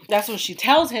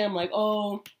tells him, like,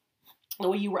 oh, the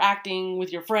way you were acting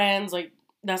with your friends, like,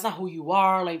 that's not who you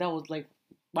are. Like, that was, like,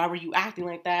 why were you acting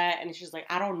like that? And she's like,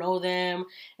 I don't know them.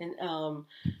 And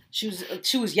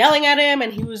she was yelling at him,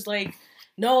 and he was like,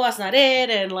 no, that's not it.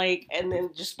 And, like, and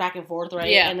then just back and forth, right?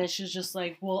 Yeah. And then she's just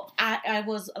like, well, I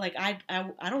was, like, I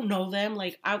don't know them.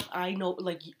 Like, I know,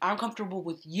 like, I'm comfortable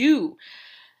with you.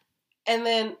 And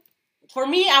then for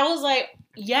me, I was like,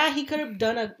 yeah, he could have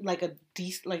done a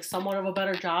decent, like somewhat of a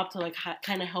better job to like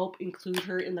kind of help include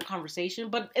her in the conversation.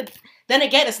 But then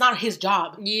again, it's not his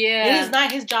job. Yeah, it is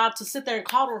not his job to sit there and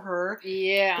coddle her.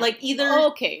 Yeah, like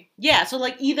either yeah, so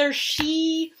like either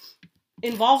she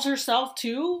involves herself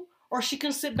too, or she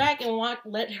can sit back and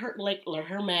let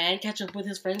her man catch up with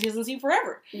his friends he hasn't seen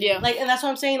forever. Yeah, like, and that's what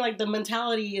I'm saying. Like the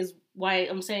mentality is why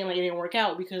I'm saying like it didn't work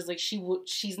out, because like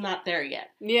she's not there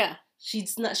yet. Yeah.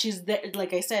 She's there,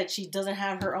 like I said, she doesn't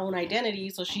have her own identity,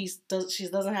 so she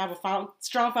doesn't have a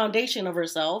strong foundation of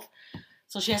herself,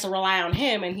 so she has to rely on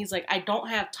him, and he's like, I don't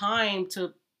have time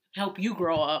to help you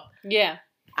grow up. Yeah.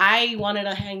 I wanted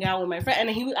to hang out with my friend,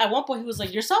 and at one point he was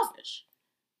like, you're selfish.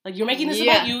 Like, you're making this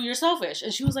about you, you're selfish.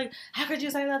 And she was like, how could you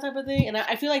say that type of thing? And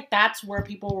I feel like that's where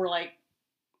people were like,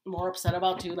 more upset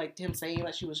about too, like him saying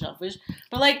that she was selfish.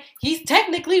 But like he's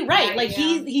technically right. Like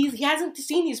he hasn't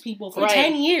seen these people for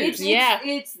 10 years.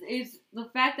 It's the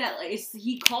fact that like,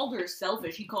 he called her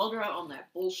selfish. He called her out on that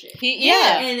bullshit.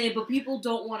 But people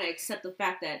don't want to accept the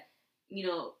fact that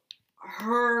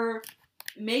her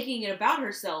making it about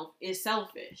herself is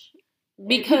selfish.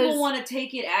 Because people want to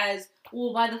take it as,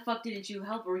 well, why the fuck didn't you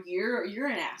help her? You're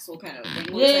an asshole kind of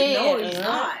thing. No, he's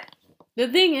not. The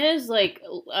thing is, like,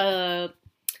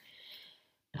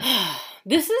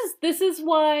 this is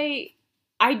why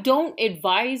I don't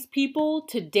advise people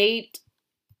to date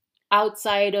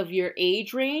outside of your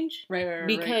age range. Right.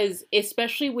 Because,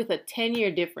 especially with a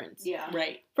 10-year difference. Yeah.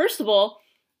 Right. First of all,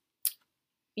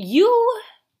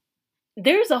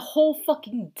 there's a whole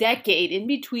fucking decade in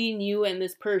between you and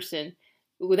this person.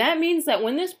 That means that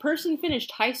when this person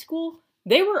finished high school,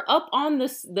 they were up on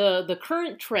the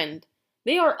current trend.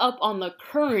 They are up on the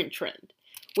current trend.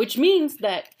 Which means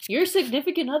that your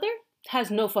significant other has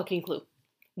no fucking clue.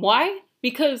 Why?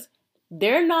 Because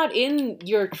they're not in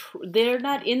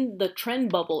the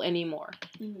trend bubble anymore.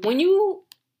 Mm-hmm. When you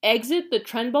exit the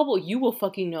trend bubble, you will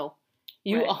fucking know.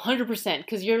 100%,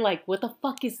 because you're like, what the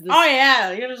fuck is this? Oh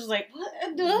yeah, you're just like, what?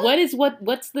 What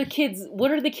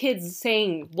are the kids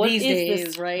saying? What These is days,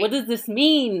 this? right? What does this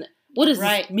mean? What does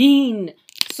this mean?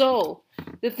 So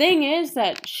the thing is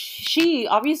that she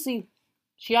obviously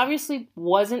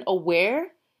wasn't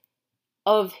aware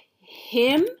of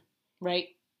him, right,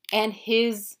 and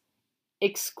his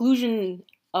exclusion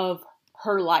of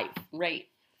her life, right.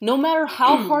 No matter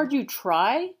how hard you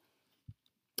try,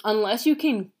 unless you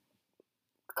can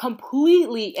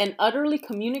completely and utterly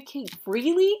communicate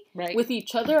freely with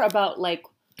each other about like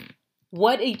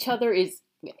what each other is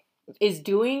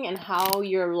doing and how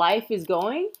your life is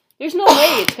going, there's no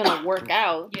way it's gonna work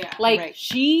out.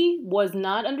 She was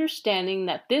not understanding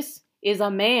that this is a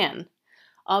man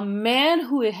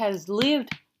who has lived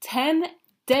 10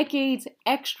 decades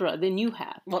extra than you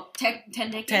have. Well, 10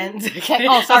 decades? 10 decades.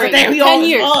 Oh, sorry. 10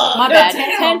 years. My bad.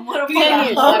 10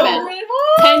 years. My bad.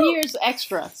 10 years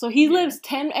extra. So he lives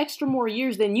 10 extra more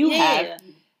years than you have.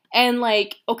 And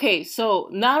like, okay, so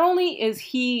not only is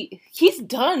he's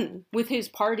done with his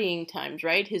partying times,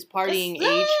 right? His partying age.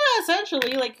 Yeah,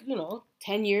 essentially, like,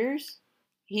 10 years.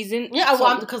 He's in. Yeah,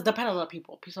 well, because depending on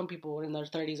people. Some people in their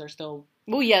 30s are still.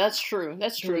 Well, yeah, that's true.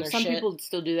 That's true. Some people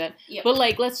still do that. Yep. But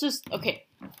like, let's just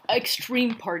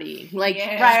extreme partying, like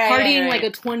partying like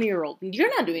a 20-year-old. You're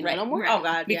not doing that no more. Oh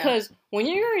God, because when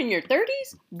you're in your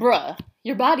 30s, bruh,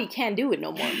 your body can't do it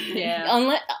no more. Yeah,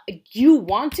 unless you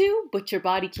want to, but your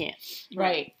body can't.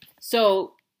 Right.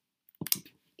 So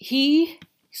a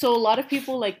lot of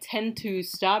people like tend to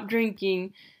stop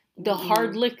drinking the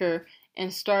hard liquor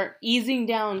and start easing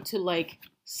down to like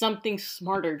something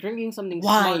smarter, drinking something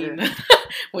smarter.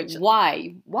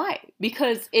 Why?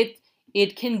 Because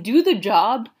it can do the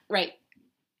job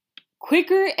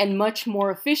quicker and much more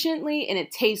efficiently, and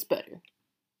it tastes better.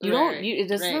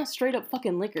 It's not straight up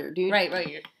fucking liquor, dude.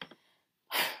 Right.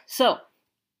 So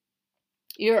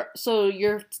you're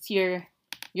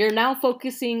now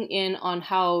focusing in on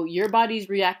how your body's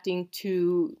reacting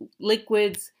to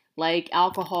liquids like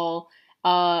alcohol.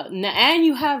 And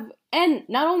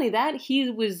not only that, he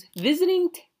was visiting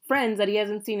friends that he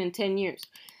hasn't seen in 10 years.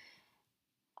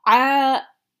 I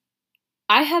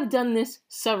have done this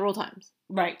several times.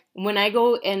 Right. When I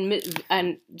go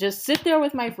and just sit there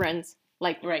with my friends,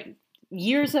 like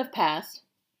years have passed,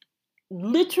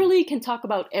 literally can talk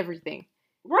about everything.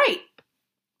 Right.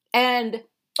 And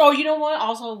oh, you know what?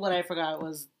 Also, what I forgot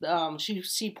was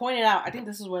she pointed out. I think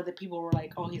this is where the people were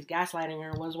like, "Oh, he's gaslighting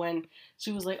her." Was when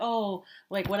she was like, "Oh,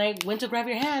 like when I went to grab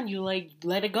your hand, you like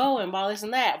let it go and all this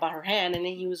and that about her hand," and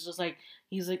then he was just like,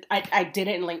 "He's like, I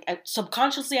didn't like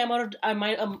subconsciously I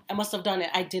must have done it.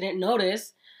 I didn't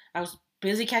notice. I was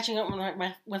busy catching up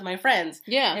with my friends."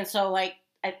 Yeah, and so like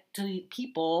to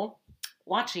people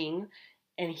watching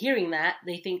and hearing that,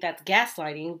 they think that's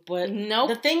gaslighting, but nope.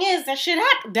 The thing is, that shit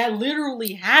that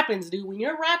literally happens, dude. When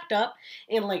you're wrapped up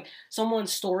in like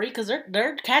someone's story, because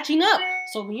they're catching up.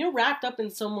 So when you're wrapped up in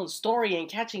someone's story and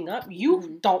catching up,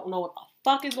 you don't know what the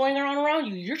fuck is going on around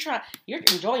you. You're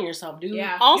enjoying yourself, dude.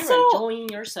 Yeah. Also, you're enjoying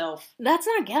yourself. That's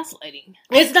not gaslighting.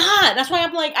 It's not. That's why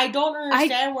I'm like, I don't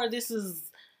understand where this is.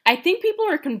 I think people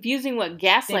are confusing what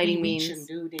gaslighting means.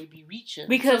 Dude, they be reaching.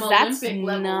 Because some that's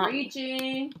Olympic not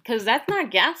reaching. Because that's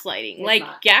not gaslighting. It's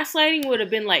not. Gaslighting would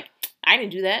have been like, I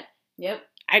didn't do that. Yep.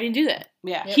 I didn't do that.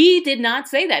 Yeah. Yep. He did not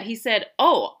say that. He said,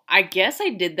 oh, I guess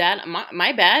I did that.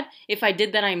 My bad. If I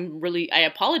did that, I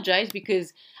apologize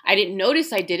because I didn't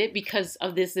notice I did it because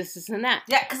of this, and that.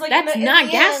 Yeah, because like that's not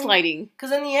gaslighting.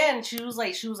 Because in the end, she was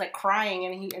like crying,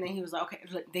 and then he was like, okay,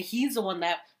 like, he's the one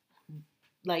that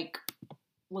like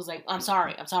was like, I'm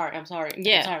sorry. Yeah.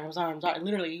 I'm sorry.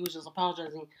 Literally, he was just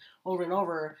apologizing over and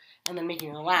over, and then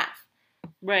making her laugh.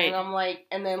 Right. And I'm like,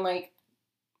 and then like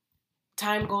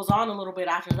time goes on a little bit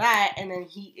after that, and then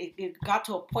it got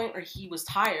to a point where he was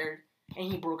tired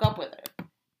and he broke up with her,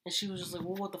 and she was just like,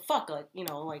 well, what the fuck, like, you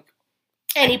know, like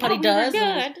anybody does.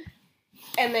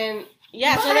 And then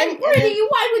yeah, so then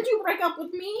why would you break up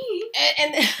with me?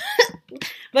 And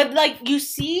but like you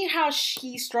see how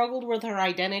she struggled with her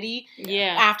identity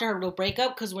after her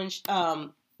breakup, because when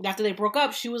after they broke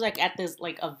up, she was like at this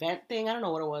like event thing, I don't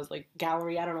know what it was, like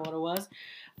gallery, I don't know what it was,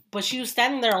 but she was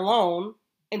standing there alone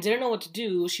and didn't know what to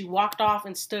do. She walked off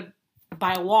and stood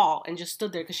by a wall and just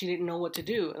stood there because she didn't know what to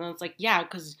do. And it's like, yeah,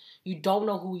 because you don't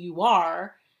know who you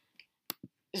are.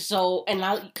 So, and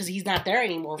now, because he's not there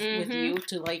anymore with you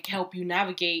to, like, help you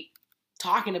navigate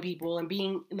talking to people and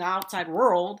being in the outside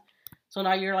world. So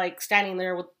now you're, like, standing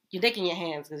there with your dick in your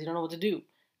hands because you don't know what to do.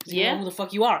 You don't know who the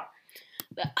fuck you are.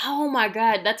 Oh, my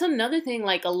God. That's another thing.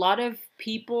 Like, a lot of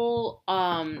people,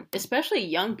 especially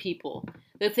young people.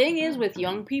 The thing is with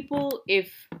young people,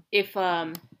 if you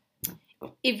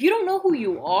don't know who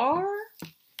you are,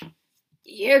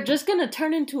 you're just going to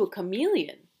turn into a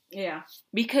chameleon. Yeah.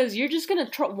 Because you're just going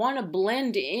to want to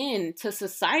blend in to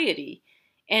society.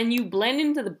 And you blend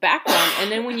into the background.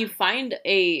 And then when you find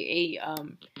a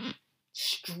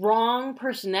strong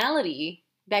personality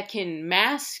that can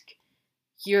mask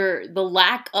the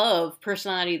lack of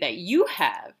personality that you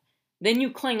have, then you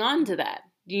cling on to that.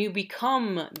 You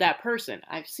become that person.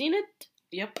 I've seen it.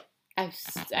 Yep.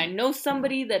 I know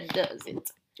somebody that does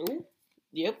it. Ooh.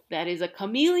 Yep. That is a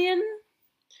chameleon.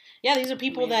 Yeah, these are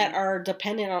people that are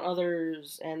dependent on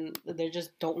others, and they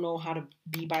just don't know how to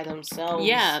be by themselves.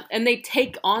 Yeah, and they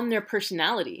take on their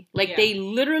personality. Like, they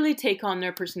literally take on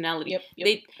their personality. Yep.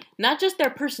 They not just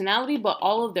their personality, but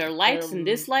all of their likes and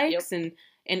dislikes and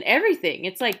everything.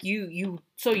 It's like you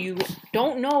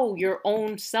don't know your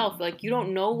own self. Like, you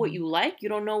don't know what you like. You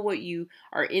don't know what you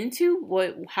are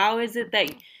into. How is it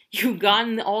that you've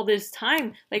gotten all this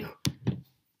time? Like,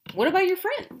 what about your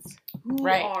friends? Who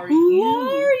are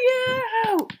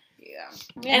you? Yeah.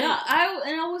 And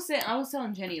I was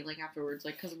telling Jenny, like, afterwards,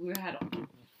 like, because we had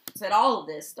said all of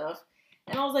this stuff,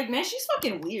 and I was like, man, she's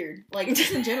fucking weird. Like,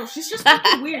 just in general, she's just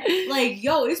fucking weird. Like,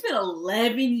 yo, it's been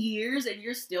 11 years, and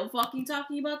you're still fucking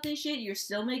talking about this shit. You're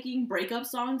still making breakup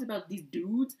songs about these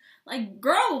dudes. Like,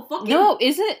 girl, fucking... No,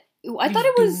 is it... I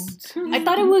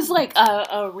thought it was like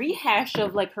a rehash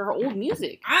of like her old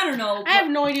music. I don't know. I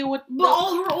have no idea what. But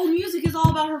all her old music is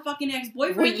all about her fucking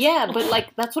ex-boyfriend. Well, yeah, but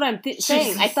like that's what I'm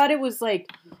saying. I thought it was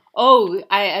like, oh,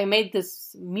 I made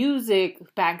this music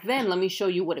back then. Let me show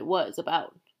you what it was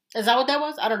about. Is that what that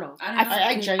was? I don't know. I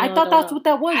thought that's what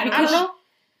that was. I don't know.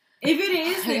 If it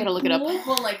is, I gotta look it up.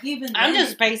 But like even I'm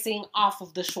just basing off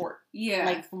of the short. Yeah.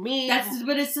 Like for me,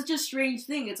 but it's such a strange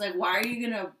thing. It's like, why are you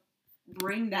gonna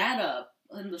bring that up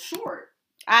in the short?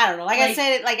 I don't know. Like I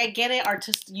said, like I get it.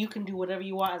 You can do whatever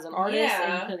you want as an artist,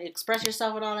 and you can express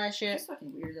yourself and all that shit. It's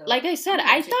fucking weird though. Like I said,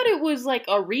 I thought it was like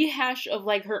a rehash of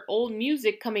like her old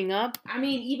music coming up. I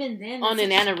mean, even then on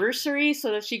an anniversary,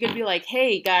 so that she could be like,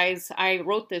 "Hey guys, I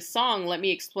wrote this song. Let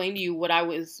me explain to you what I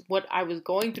was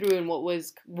going through and what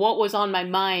was on my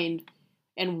mind,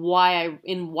 and why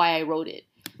I wrote it."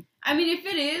 I mean, if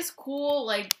it is cool,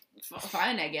 like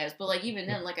fine, I guess. But like even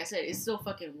then, like I said, it's still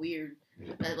fucking weird.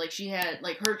 That like she had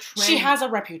like her trend. She has a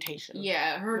reputation.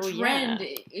 Yeah, her trend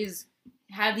is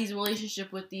have these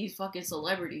relationship with these fucking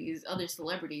celebrities, other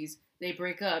celebrities. They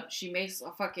break up. She makes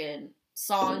a fucking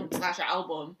song /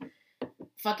 album,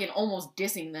 fucking almost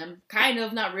dissing them. Kind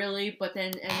of, not really, but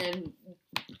then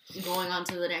going on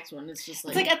to the next one. It's just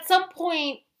like it's like at some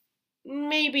point,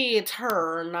 maybe it's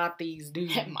her, not these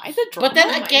dudes. Am I the drama? But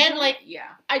then again, like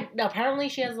apparently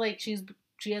she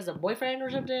has a boyfriend or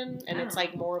something, and it's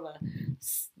like more of a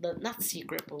not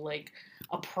secret, but like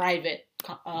a private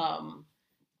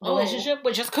relationship,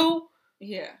 which is cool.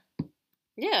 Yeah.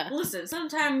 Yeah. Listen,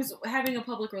 sometimes having a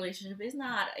public relationship is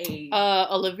not a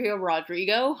Olivia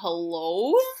Rodrigo.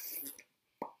 Hello.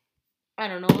 I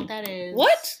don't know what that is.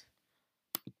 What?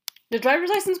 The driver's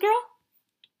license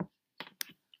girl?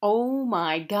 Oh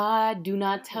my God! Do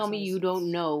not tell me you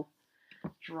don't know.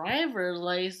 Driver's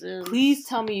license. Please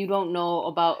tell me you don't know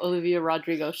about Olivia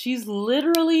Rodrigo. She's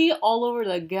literally all over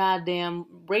the goddamn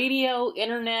radio,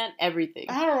 internet, everything.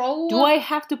 I don't know. Do I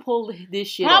have to pull this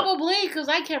shit Probably, because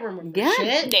I can't remember God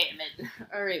shit. damn it.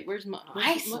 Alright, where's my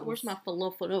License. where's my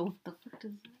falafel? What the fuck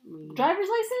does that mean? Driver's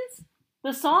license?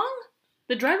 The song?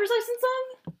 The driver's license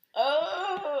song?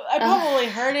 I probably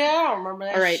heard it. I don't remember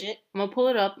that Alright, shit. I'm gonna pull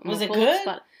it up. Was it good?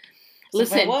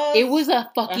 Listen, it was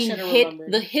a fucking should've hit.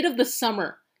 remembered. The hit of the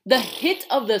summer. The hit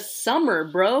of the summer,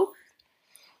 bro.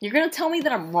 You're gonna tell me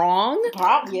that I'm wrong?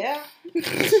 Probably, yeah.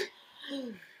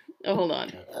 Oh, hold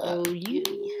on.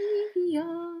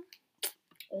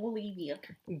 Olivia.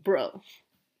 Bro.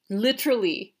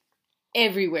 Literally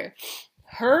everywhere.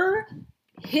 Her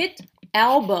hit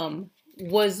album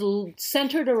was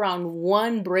centered around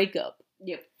one breakup.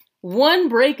 Yep. One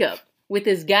breakup with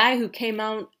this guy who came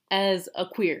out as a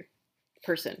queer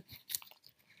person.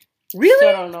 Really?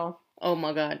 Still don't know. Oh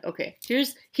my god. Okay.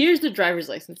 Here's the driver's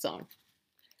license song.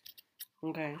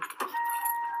 Okay.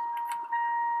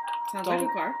 Sounds like a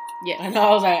car. Yes. I know, I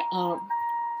was like,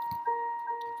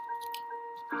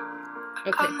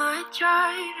 Okay. Got my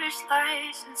driver's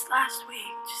license last week,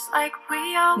 just like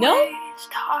we always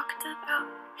talked about.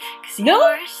 Cause you No.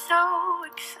 were so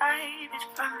excited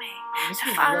for me this to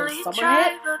is finally a summer hit?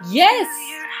 drive up Yes. to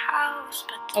your house.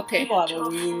 But Okay. People have a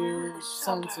weird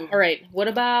sense of... Alright. What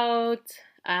about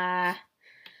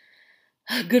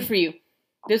Good for You?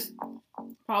 This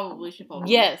Probably should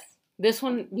probably. yes. This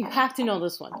one you have to know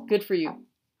this one. Good for You.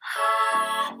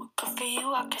 good for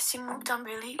you, I guess you moved on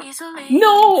really easily.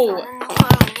 No! Found a new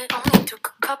world and it only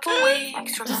took a couple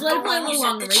weeks. Just let it play a Remember when you little said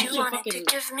longer, that right? you You wanted fucking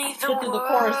to give me the get through the world.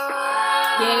 chorus.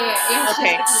 Yeah.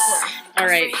 Okay. All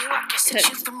right. I guess that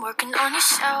you've been working on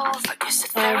yourself. I guess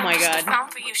the Oh my therapist I God.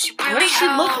 found for you should What really does she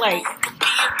look help. like? You could be a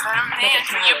better man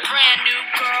for your brand new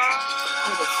girl.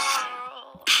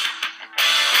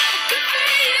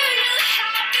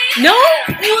 No!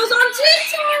 It was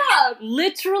on TikTok.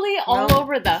 Literally all No.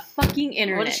 over the fucking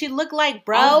internet. What does she look like,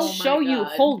 bro? I'll Oh my show you.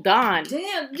 God. Hold on.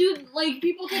 Damn, dude! Like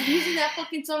people kept using that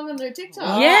fucking song on their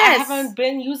TikTok. Yes. I haven't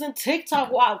been using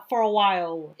TikTok for a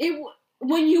while.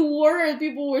 When you were,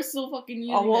 people were still fucking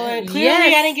using Oh, well, it. clearly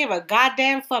Yes. I didn't give a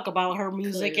goddamn fuck about her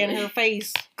music and Clearly. her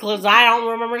face. Because I don't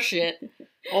remember shit.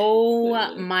 Oh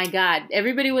Clearly. my god.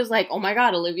 Everybody was like, oh my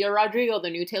god, Olivia Rodrigo, the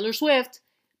new Taylor Swift.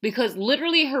 Because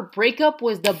literally her breakup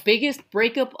was the biggest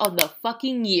breakup of the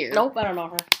fucking year. Nope, I don't know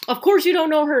her. Of course you don't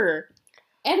know her.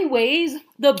 Anyways,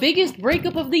 the biggest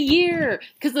breakup of the year.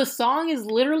 Because the song is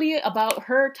literally about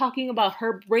her talking about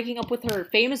her breaking up with her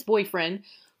famous boyfriend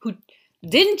who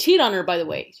didn't cheat on her, by the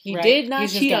way. He Right. did not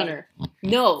He's just cheat on gay. her.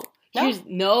 No.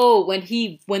 No?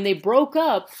 When they broke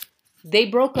up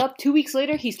 2 weeks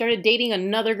later, he started dating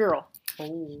another girl.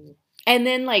 Oh. And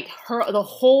then like the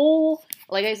whole,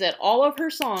 like I said, all of her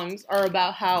songs are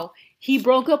about how he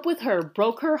broke up with her,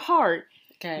 broke her heart,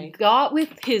 Okay. got with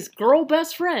his girl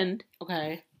best friend,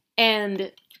 Okay.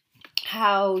 and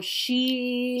how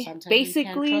she Sometimes you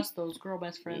basically can't trust those girl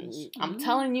best friends. I'm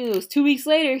telling you, it was 2 weeks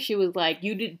later. She was like,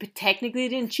 "You technically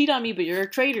didn't cheat on me, but you're a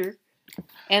traitor."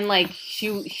 And like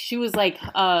she was like,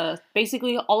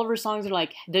 basically all of her songs are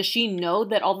like, does she know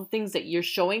that all the things that you're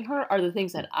showing her are the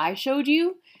things that I showed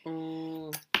you?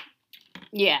 Mm.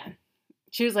 Yeah,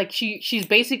 she was like, she's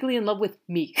basically in love with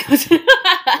me. Yikes.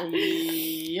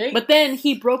 But then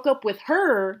he broke up with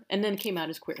her and then came out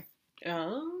as queer.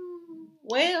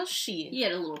 Well, shit. He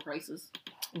had a little crisis.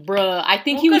 Bruh, I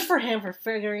think Well, he good was. for him for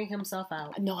figuring himself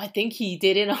out. No, I think he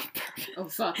did it on purpose. Oh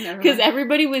fuck, never Because mind.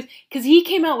 everybody was, because he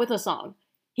came out with a song.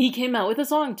 He came out with a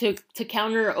song to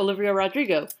counter Olivia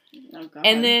Rodrigo, Oh, God.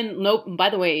 and then nope. By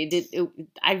the way,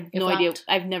 I have It no idea. flopped.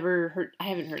 I've never heard. I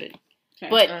haven't heard it, Okay.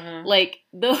 but Uh-huh. like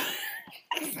the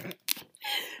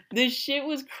this shit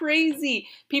was crazy.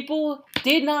 People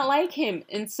did not like him,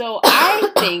 and so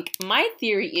I think my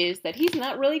theory is that he's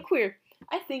not really queer.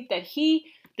 I think that he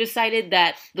decided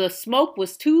that the smoke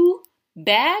was too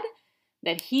bad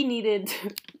that he needed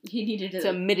he needed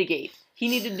to mitigate. He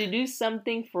needed to do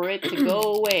something for it to go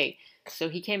away. So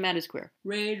he came out as queer.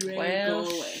 raid, Well, go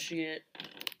away. shit.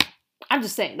 I'm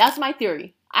just saying, that's my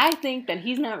theory. I think that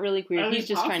he's not really queer. I mean, He's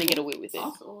just trying to get possible. away with it.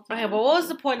 Also, Okay, but what was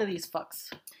the point of these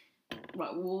fucks? Right,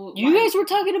 well, You guys were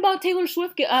talking about Taylor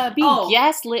Swift being Oh.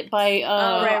 gaslit by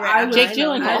I was- Jake I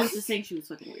Gyllenhaal. was just saying she was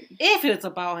fucking weird. If it's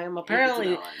about him, apparently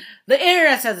If it's about him. the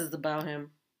internet says it's about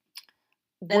him.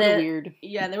 What then- weird.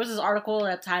 Yeah, there was this article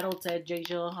that titled said Jake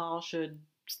Gyllenhaal should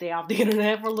stay off the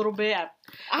internet for a little bit.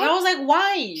 I was like,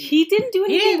 why? He didn't do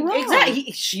anything wrong.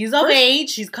 Exactly. She's of age.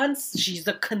 She's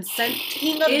a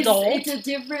consenting adult. It's a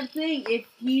different thing. If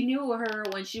he knew her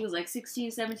when she was like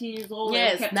 16, 17 years old,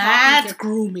 yes, and kept that's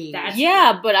grooming.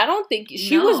 But I don't think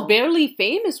she was barely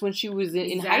famous when she was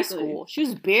in high school. She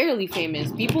was barely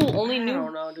famous. People only knew. I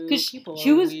don't know, dude. Because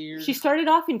she started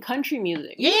off in country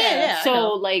music. Yeah.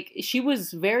 So like she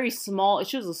was very small.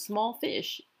 She was a small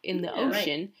fish in the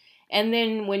ocean. Right. And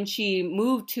then when she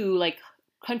moved to like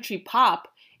country pop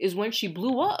is when she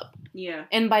blew up. Yeah.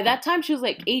 And by that time she was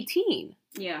like 18.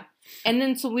 Yeah. And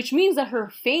then which means that her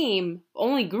fame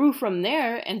only grew from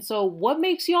there. And so what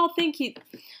makes y'all think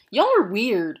y'all are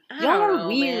weird. Y'all are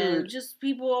weird. Man. Just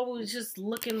people always just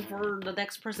looking for the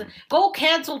next person. Go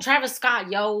cancel Travis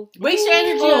Scott, yo. Waste your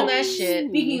energy on that shit.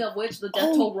 Speaking of which, the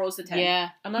death toll rose to 10. Yeah.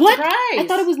 I'm not surprised. I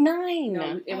thought it was 9.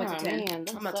 No, it went to 10. Man,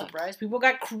 I'm not surprised. People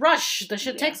got crushed. The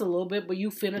shit takes a little bit, but you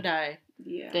finna die.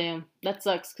 Yeah. Damn. That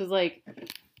sucks. Because like,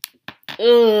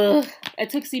 I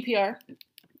took CPR.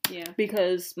 Yeah.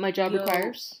 Because my job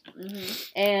requires. Mm-hmm.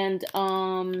 And,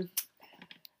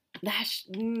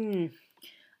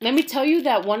 let me tell you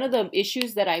that one of the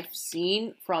issues that I've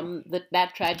seen from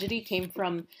that tragedy came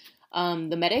from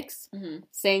the medics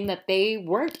saying that they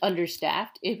weren't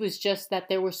understaffed. It was just that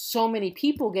there were so many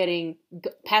people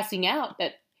passing out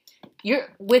that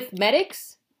with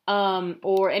medics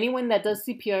or anyone that does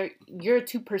CPR, you're a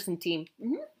 2-person team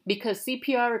because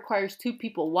CPR requires 2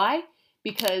 people. Why?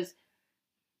 Because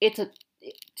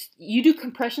you do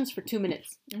compressions for 2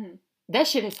 minutes. Mm-hmm. That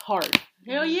shit is hard.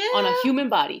 Hell yeah. On a human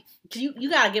body.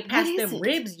 You gotta get past them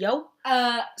ribs, yo.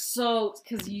 So,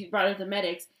 because you brought up the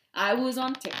medics, I was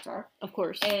on TikTok. Of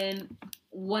course. And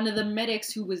one of the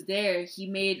medics who was there, he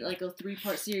made like a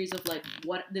 3-part series of like,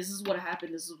 this is what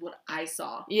happened, this is what I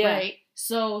saw. Yeah. Right?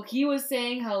 So, he was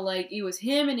saying how like, it was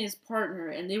him and his partner,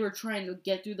 and they were trying to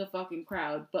get through the fucking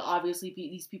crowd, but obviously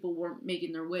these people weren't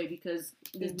making their way because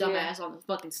this dumbass on the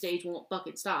fucking stage won't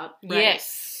fucking stop. Right?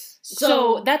 Yes.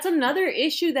 So that's another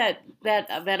issue that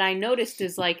I noticed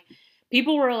is like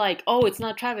people were like, "Oh, it's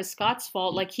not Travis Scott's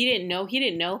fault. Like he didn't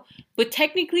know." But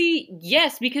technically,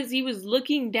 yes, because he was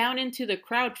looking down into the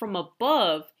crowd from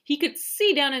above. He could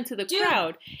see down into the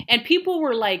crowd, and people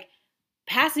were like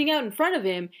passing out in front of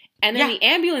him. And then the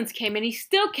ambulance came, and he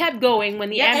still kept going when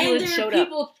the ambulance showed up. And there were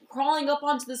people crawling up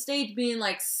onto the stage, being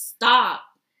like, "Stop."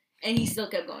 And he still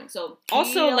kept going. So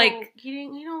also, like he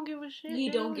don't give a shit.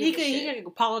 He don't give a shit. He can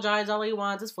apologize all he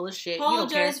wants. It's full of shit.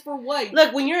 Apologize for what?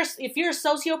 Look, if you're a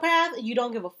sociopath, you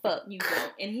don't give a fuck. You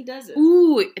don't, and he does it.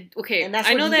 Ooh, okay. And that's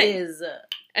what he is.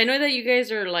 I know that you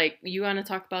guys are like you want to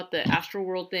talk about the astral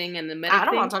world thing and the medic. I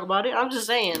don't want to talk about it. I'm just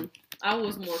saying. I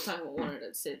was more talking about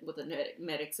what the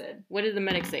medic said. What did the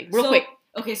medic say? Real quick.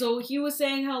 Okay, so he was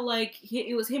saying how, like,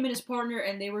 it was him and his partner,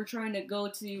 and they were trying to go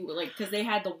to, like, because they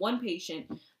had the one patient.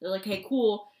 They're like, hey,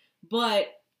 cool. But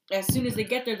as soon as they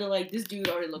get there, they're like, this dude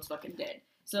already looks fucking dead.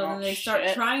 So then they start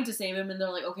trying to save him, and they're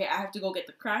like, okay, I have to go get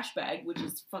the crash bag, which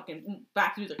is fucking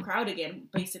back through the crowd again,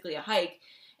 basically a hike.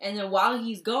 And then while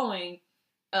he's going,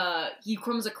 he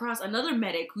comes across another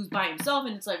medic who's by himself,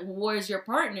 and it's like, well, where's your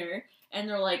partner? And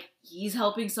they're like, he's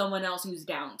helping someone else who's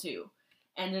down, too.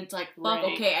 And it's like, fuck,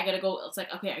 okay, I gotta go. It's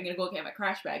like, okay, I'm gonna go get my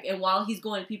crash bag. And while he's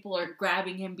going, people are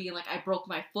grabbing him, being like, I broke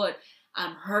my foot.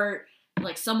 I'm hurt.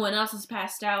 Like, someone else is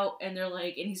passed out. And they're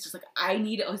like, and he's just like, I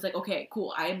need it. He's like, okay,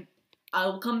 cool. I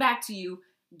will come back to you.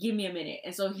 Give me a minute.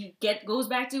 And so he goes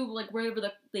back to, like, wherever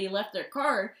they left their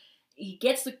car. He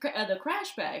gets the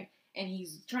crash bag. And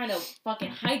he's trying to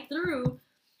fucking hike through.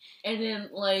 And then,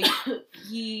 like,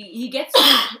 he gets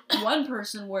one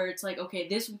person where it's like, okay,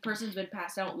 this person's been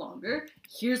passed out longer.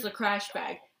 Here's the crash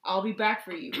bag. I'll be back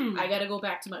for you. I gotta go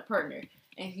back to my partner.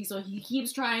 And he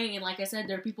keeps trying, and like I said,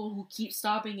 there are people who keep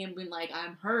stopping him, being like,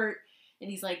 I'm hurt. And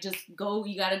he's like, just go,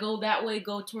 you gotta go that way,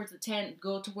 go towards the tent,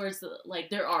 go towards the, like,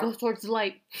 Go towards the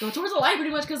light. Go towards the light,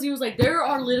 pretty much, because he was like, there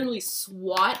are literally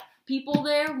SWAT people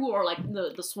there who are, like,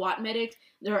 the SWAT medics.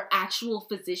 There are actual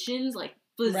physicians, like,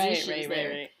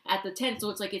 there at the tent.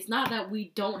 So it's like, it's not that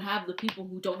we don't have the people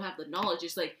who don't have the knowledge.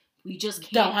 It's like, we just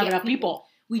can't don't have enough people.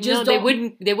 We just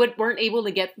weren't able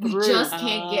to get through. We just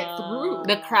can't get through.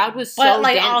 The crowd was so but,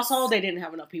 like, dense. also, they didn't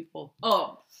have enough people.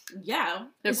 Oh, yeah.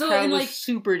 The crowd was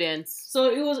super dense. So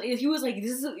he was like,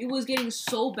 it was getting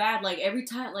so bad. Like, every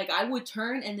time, like, I would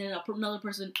turn and then another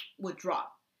person would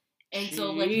drop. And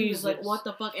so, like, he was like, what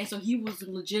the fuck? And so he was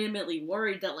legitimately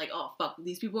worried that, like, oh, fuck,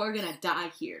 these people are gonna die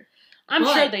here. I'm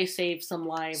sure they saved some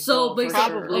lives. So, but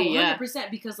probably,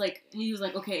 100%, because, like, he was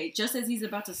like, okay, just as he's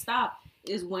about to stop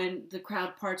is when the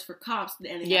crowd parts for cops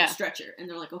and they have a stretcher. And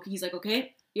they're like, okay, he's like,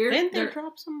 okay, here. Didn't they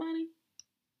drop somebody?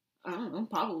 I don't know,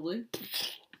 probably.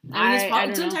 I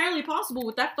It's don't know. entirely possible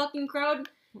with that fucking crowd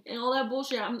and all that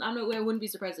bullshit. I wouldn't be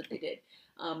surprised if they did.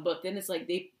 But then it's like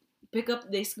they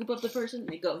scoop up the person, and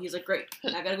they go. He's like, great,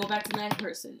 I gotta go back to the next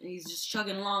person, and he's just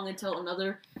chugging along until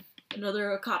another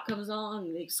cop comes along,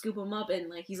 and they scoop him up, and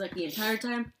like he's like the entire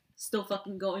time still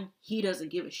fucking going. He doesn't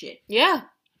give a shit. Yeah,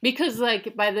 because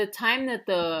like by the time that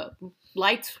the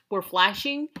lights were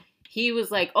flashing, he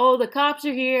was like, "Oh, the cops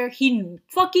are here." He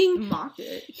fucking Mocked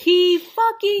it. He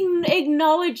fucking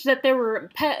acknowledged that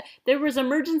there was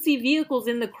emergency vehicles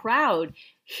in the crowd.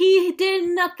 He did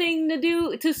nothing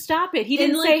to stop it. He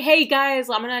didn't like, say, "Hey guys,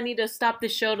 I'm gonna need to stop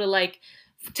this show to like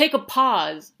take a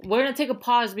pause. We're gonna take a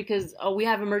pause because we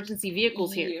have emergency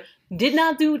vehicles here." Yeah. Did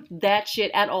not do that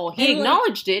shit at all. He And, like,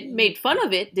 acknowledged it, made fun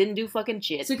of it, didn't do fucking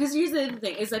shit. So, because here's the other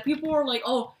thing, is that people are like,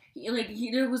 oh,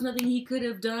 there was nothing he could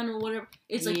have done or whatever.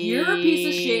 It's like, you're a piece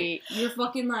of shit. You're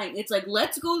fucking lying. It's like,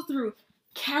 let's go through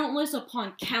countless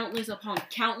upon countless upon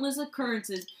countless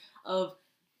occurrences of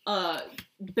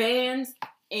bands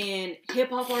and hip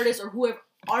hop artists or whoever,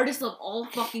 artists of all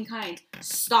fucking kinds,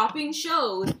 stopping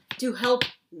shows to help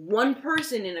one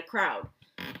person in a crowd.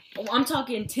 Oh, I'm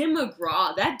talking Tim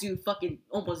McGraw. That dude fucking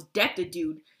almost decked a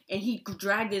dude. And he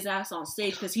dragged his ass on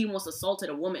stage because he almost assaulted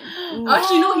a woman.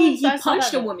 Actually, no, he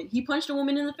punched a woman. He punched a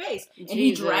woman in the face. And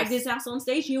he dragged his ass on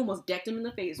stage. He almost decked him in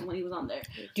the face when he was on there.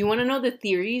 Do you want to know the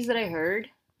theories that I heard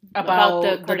about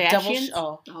the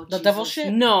Kardashians? The devil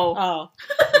shit? No. Oh.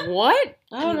 What?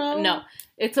 I don't know. No.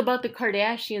 It's about the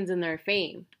Kardashians and their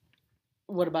fame.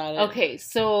 What about it? Okay,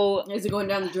 so... Is it going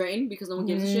down the drain because no one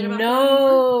gives a shit about that?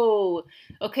 No.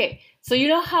 Okay, so you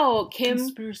know how Kim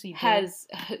Conspiracy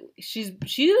she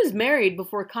was married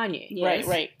before Kanye. Yes.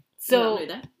 Right. We all So... knew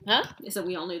that. Huh? So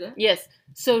we all knew that. Yes.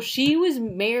 So she was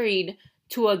married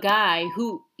to a guy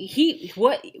who... He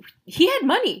had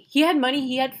money. He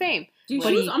had fame. Dude,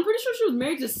 But I'm pretty sure she was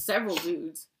married to several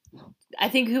dudes. I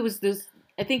think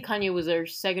I think Kanye was her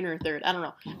second or third. I don't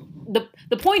know.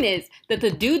 The point is that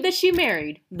the dude that she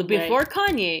married, before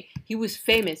Kanye, he was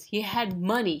famous. He had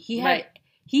money. He had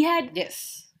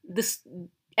yes, this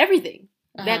everything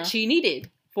that she needed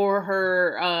for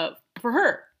her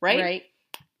right?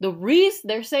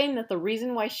 They're saying that the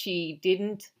reason why she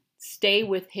didn't stay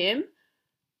with him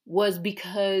was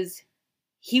because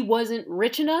he wasn't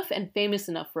rich enough and famous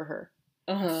enough for her.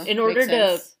 In order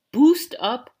to boost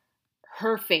up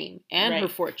her fame and her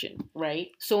fortune.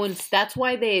 Right. So that's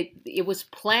why it was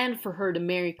planned for her to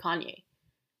marry Kanye.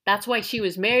 That's why she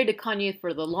was married to Kanye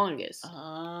for the longest.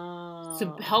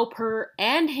 To help her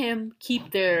and him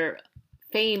keep their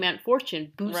fame and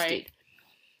fortune boosted. Right.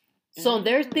 So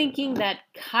they're thinking that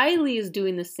Kylie is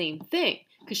doing the same thing.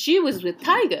 Because she was with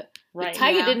Tyga. Right. But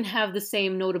Tyga didn't have the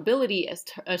same notability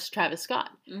as Travis Scott.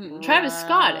 Mm-hmm. Travis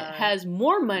Scott has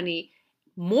more money,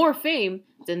 more fame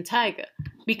than Tyga.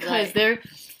 Because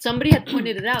somebody had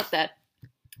pointed it out that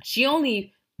she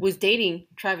only was dating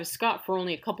Travis Scott for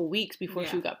only a couple weeks before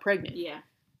she got pregnant. Yeah.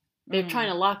 They're trying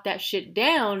to lock that shit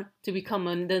down to become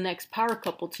the next power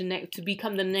couple, to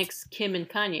become the next Kim and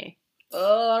Kanye.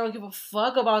 Oh, I don't give a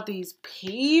fuck about these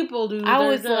people, dude. I They're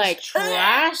was just like,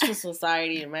 trash to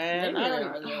society, man.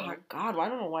 Oh my god, I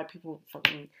don't know why people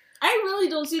fucking... I really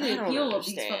don't see the appeal of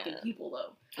these fucking people,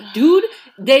 though. Dude,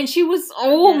 then she was,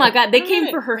 my god, they came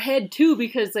for her head, too,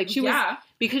 because, like,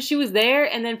 because she was there,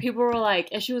 and then people were like,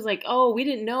 and she was like, oh, we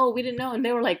didn't know, and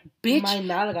they were like,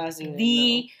 bitch,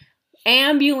 the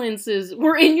ambulances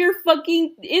were in your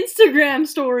fucking Instagram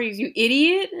stories, you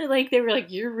idiot. Like, they were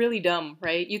like, you're really dumb,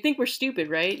 right? You think we're stupid,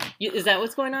 right? Is that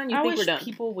what's going on? You think we're dumb?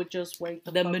 People would just wake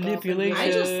the fuck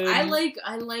manipulation. Up. I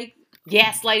like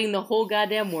gaslighting the whole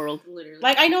goddamn world. Literally.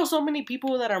 Like, I know so many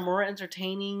people that are more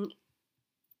entertaining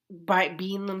by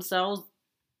being themselves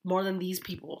more than these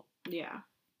people. Yeah.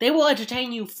 They will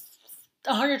entertain you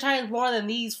 100 times more than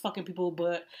these fucking people,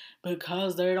 but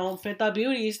because they don't fit the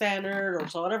beauty standard or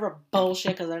so whatever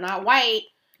bullshit, because they're not white,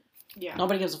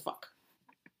 nobody gives a fuck.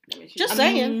 Just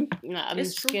saying. I'm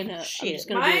just gonna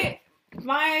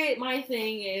my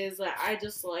thing is that I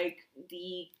just like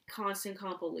the constant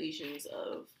compilations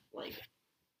of, like,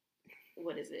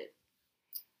 what is it?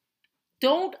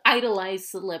 Don't idolize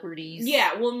celebrities.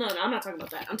 Yeah, well, no, I'm not talking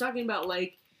about that. I'm talking about,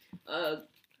 like,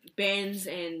 bands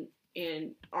and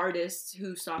artists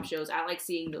who stop shows. I like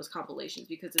seeing those compilations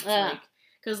because it's like,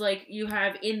 Because, like, you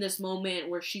have in this moment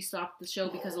where she stopped the show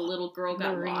because a little girl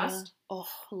got Maria. lost. Oh,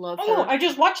 love her. Oh, I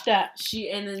just watched that. She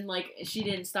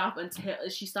didn't stop until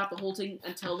she stopped the whole thing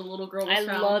until the little girl was I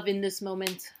found. love In This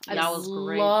Moment. I That was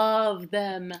great. love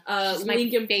them. She's my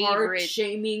Linkin Park favorite.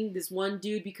 shaming this one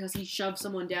dude because he shoved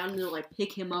someone down, and they're like,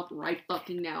 pick him up right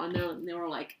fucking now. And they were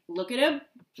like, look at him.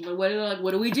 What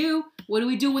do we do? What do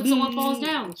we do when someone falls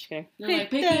down? Okay. They're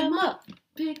like, pick him up.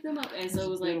 Pick them up. And so it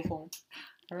was like, beautiful.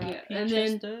 yeah, and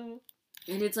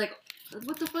it's like,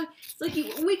 what the fuck? It's like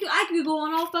I could go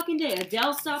on all fucking day.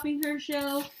 Adele stopping her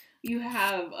show. You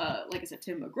have, like I said,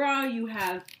 Tim McGraw. You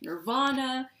have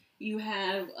Nirvana. You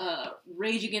have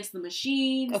Rage Against the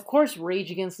Machine. Of course,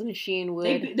 Rage Against the Machine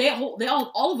would. They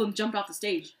all of them jumped off the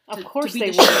stage. Of course to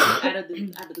they beat the would.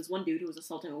 shit out of this one dude who was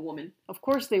assaulting a woman. Of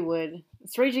course they would.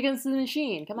 It's Rage Against the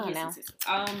Machine. Come on now.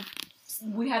 Yes.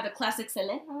 We have the classic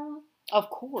Selena. Of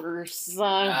course.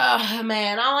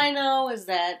 Man, all I know is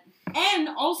that And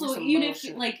also, Some even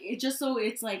bullshit. if, like, it just so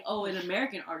it's like, oh, an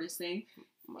American artist thing,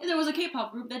 there was a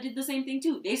K-pop group that did the same thing,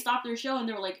 too. They stopped their show, and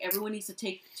they were like, everyone needs to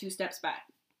take 2 steps back.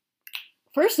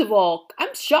 First of all,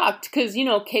 I'm shocked because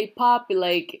K-pop,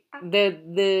 like they're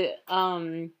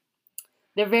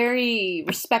very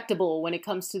respectable when it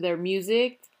comes to their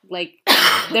music. Like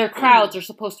their crowds are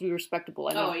supposed to be respectable.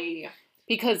 I know Oh, yeah.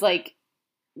 because like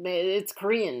it's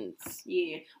Koreans.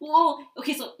 Yeah. Well,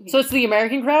 okay, so So it's the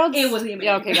American crowds. it was the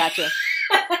American. Yeah. Okay, gotcha.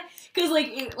 Because,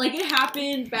 it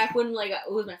happened back when, like,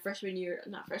 it was my freshman year,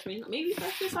 not freshman, maybe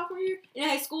freshman, sophomore year in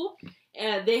high school.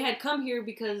 And they had come here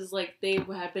because, like, they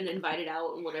had been invited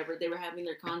out and whatever. They were having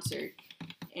their concert.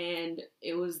 And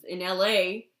it was in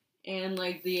LA. And,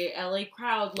 like, the LA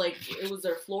crowd, like, it was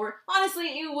their floor. Honestly,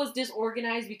 it was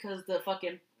disorganized because the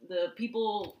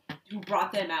people who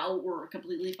brought them out were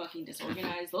completely fucking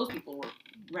disorganized. Those people were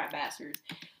rat bastards.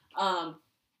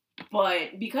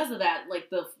 But because of that, like,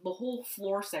 the whole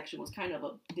floor section was kind of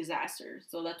a disaster.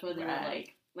 So that's why they were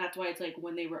like, that's why it's like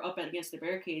when they were up against the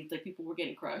barricades, like, people were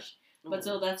getting crushed. But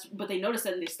but they noticed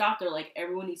that and they stopped. They're like,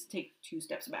 everyone needs to take 2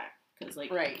 steps back. Because,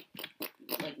 like,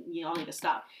 like, you all need to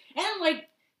stop. And, like,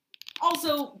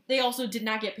 they also did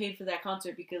not get paid for that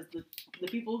concert because the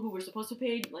people who were supposed to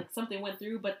pay, like, something went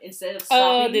through, but instead of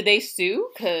stopping... did they sue?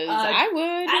 Because I would.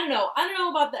 I don't know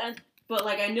about that. But,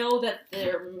 like, I know that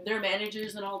their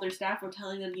managers and all their staff were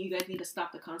telling them, you guys need to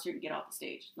stop the concert and get off the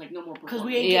stage. Like, no more performing. because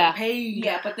we ain't getting paid.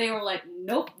 Yeah, but they were like,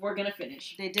 nope, we're gonna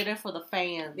finish. They did it for the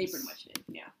fans. They pretty much did,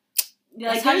 yeah.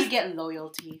 That's Like, how you get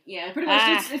loyalty. Yeah, pretty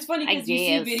much. It's funny because you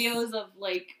see guess. videos of,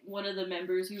 like, one of the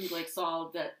members who, like, saw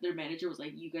that their manager was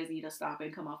like, you guys need to stop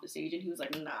and come off the stage. And he was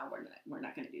like, nah, we're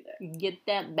not gonna do that. Get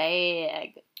that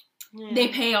bag. Yeah. They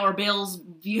pay our bills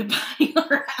via buying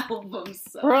our albums.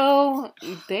 So. Bro,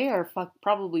 they are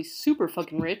probably super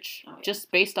fucking rich. Oh, yeah. Just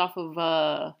based off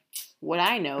of what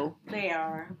I know. They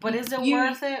are, but is it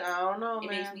worth it? I don't know, It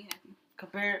man. makes me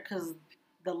happy. Because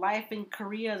the life in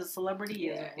Korea as a celebrity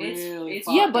is really it's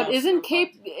fucked Yeah, but up. isn't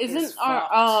It's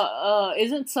fucked.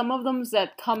 isn't some of them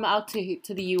that come out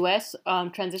to the U.S.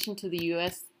 Transition to the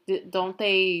U.S. Aren't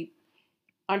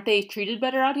they treated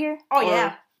better out here? Oh Or-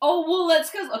 yeah. Oh, well,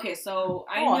 that's because, okay, so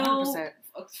I know... 100%.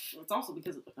 It's also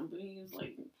because of the companies,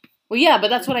 like... Well, yeah, but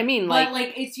that's what I mean. But,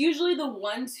 Like, it's usually the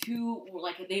ones who,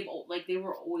 they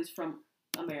were always from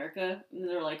America, and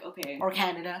they're like, okay... Or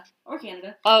Canada. Or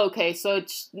Canada. oh, okay, so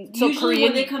it's Usually Korean.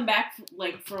 when they come back,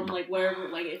 like, from, like, wherever,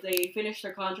 like, if they finish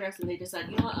their contracts and they decide,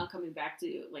 you know what, I'm coming back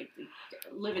to, like,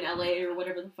 live in LA or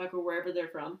whatever the fuck, or wherever they're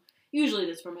from. Usually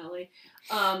it's from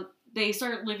LA. They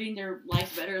start living their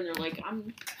life better, and they're like,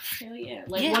 hell yeah.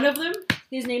 Like, one of them,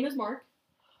 his name is Mark.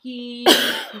 He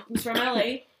was from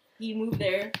LA. He moved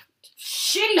there.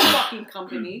 Shitty fucking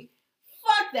company.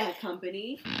 Fuck that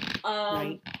company.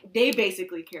 They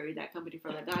basically carried that company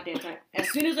for that goddamn time. As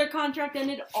soon as their contract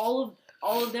ended, all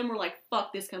of them were like,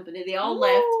 fuck this company. They all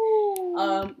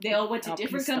left. They all went to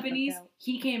different companies.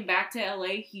 He came back to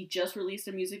LA. He just released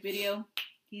a music video.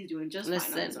 He's doing just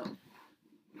fine on his own.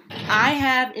 I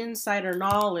have insider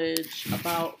knowledge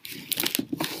about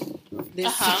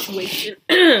this situation.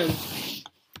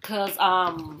 Because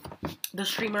the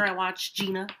streamer I watch,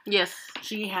 Gina, Yes.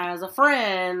 she has a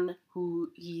friend who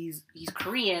he's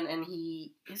Korean, and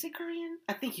is it Korean?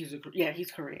 I think he's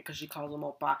Korean because she calls him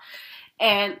oppa,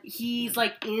 and he's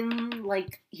like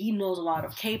he knows a lot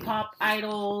of K-pop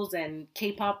idols and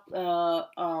K-pop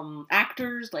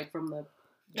actors like from the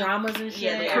dramas and shit.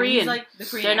 Yeah, And Korean. he's like the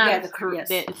Korean. They're not. Yeah, the Korean.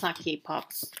 Yes. It's not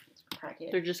K-pop.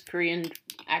 Crackhead. They're just Korean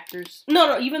actors.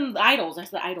 No, even the idols. That's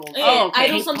the idols. Oh, okay.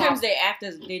 Idols K-pop. sometimes they act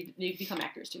as they become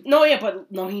actors too. No, yeah, but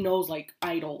no, he knows like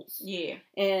idols. Yeah.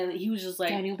 And he was just like,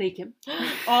 Daniel Bacon.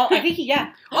 I think he,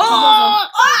 yeah. Oh!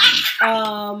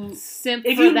 Simp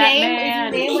if for you that name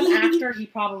man. if you name an actor, he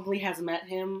probably has met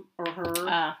him or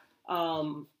her.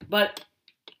 But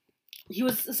he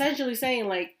was essentially saying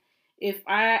like,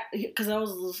 because I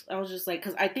was just like,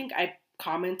 because I think I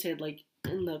commented like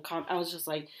in the I was just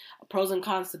like pros and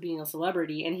cons to being a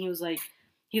celebrity, and he's like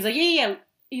yeah.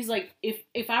 He's like,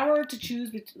 if I were to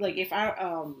choose, like if I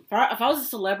was a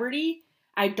celebrity,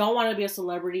 I don't want to be a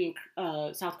celebrity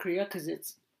in South Korea because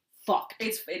it's fucked.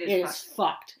 It is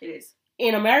fucked. It is.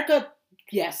 In America,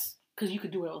 yes, because you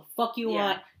could do whatever the fuck you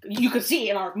want. You could see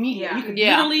it in our media. Yeah. You could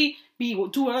literally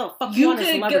do whatever the fuck you want as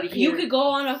a celebrity You could go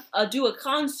on do a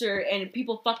concert and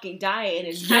people fucking die and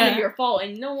it's kind of your fault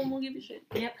and no one will give a shit.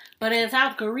 Yep. But in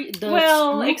South Korea,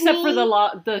 except for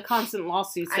the constant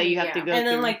lawsuits that you have to go through. And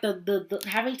then like the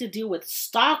having to deal with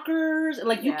stalkers,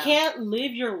 like you can't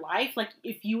live your life like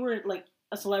if you were like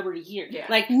a celebrity here. Yeah.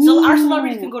 Like so our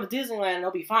celebrities can go to Disneyland and they'll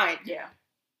be fine. Yeah.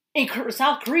 In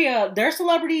South Korea, their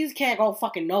celebrities can't go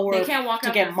fucking nowhere. They can't walk to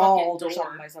out get their mauled or fucking door.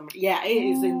 something by somebody. Yeah, it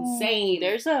is insane.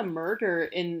 There's a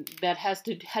murder that had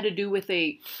to do with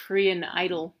a Korean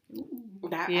idol.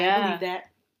 I believe that.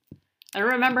 I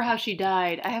don't remember how she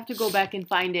died. I have to go back and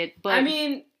find it. But I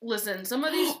mean, listen, some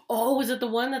of these. Oh, was it the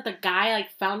one that the guy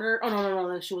like found her? Oh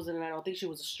no, she wasn't an idol. I think she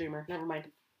was a streamer. Never mind.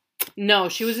 No,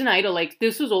 she was an idol. Like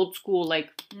this was old school. Like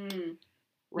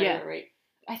Right.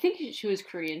 I think she was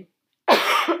Korean.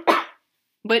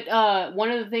 But one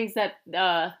of the things that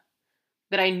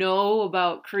I know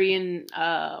about Korean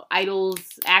idols,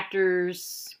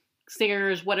 actors,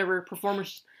 singers, whatever,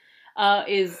 performers,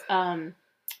 is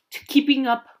keeping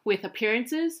up with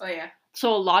appearances. Oh yeah.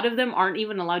 So a lot of them aren't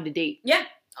even allowed to date. Yeah.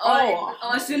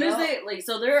 As soon as they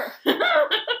they're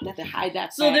They have to hide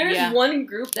that. So there's one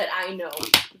group that I know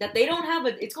that they don't have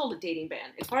it's called a dating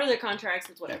ban. It's part of their contracts.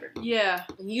 It's whatever. Yeah.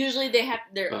 Usually they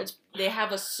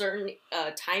have a certain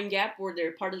time gap where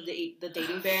they're part of the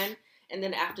dating ban, and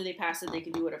then after they pass it, they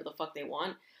can do whatever the fuck they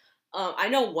want. I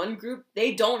know one group,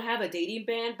 they don't have a dating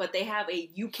ban, but they have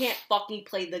you can't fucking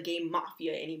play the game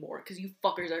Mafia anymore because you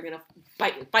fuckers are gonna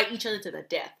fight each other to the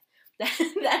death.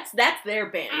 That's their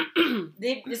ban.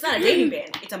 It's not a dating ban.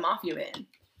 It's a Mafia ban.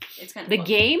 It's kind of the funny.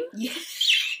 game. Yeah.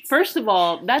 First of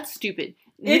all, that's stupid.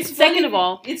 It's Second funny, of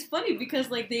all, it's funny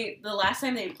because like the last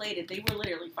time they played it, they were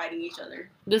literally fighting each other.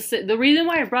 The reason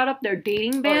why I brought up their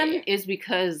dating ban is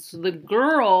because the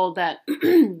girl that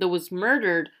was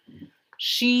murdered,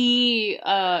 she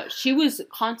was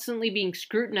constantly being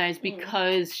scrutinized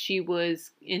because she was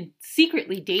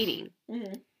secretly dating,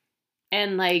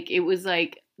 and like it was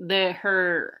like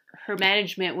her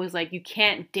management was like, you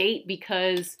can't date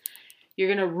because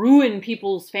you're gonna ruin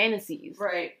people's fantasies,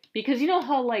 right? Because you know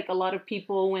how like a lot of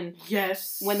people when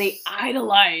they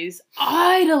idolize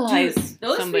Dude,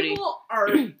 those somebody. people are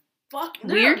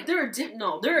Weird. They're a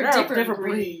different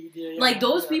breed. Like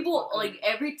those people, like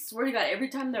swear to God, every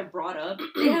time they're brought up,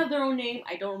 they have their own name.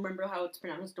 I don't remember how it's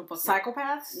pronounced. Don't fucking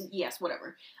psychopaths. Yes,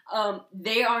 whatever.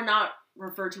 They are not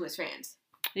referred to as fans.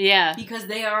 Yeah, because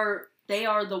they are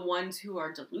the ones who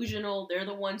are delusional. They're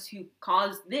the ones who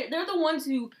they're the ones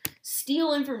who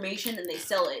steal information and they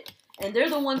sell it. And they're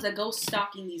the ones that go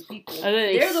stalking these people.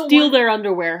 They steal their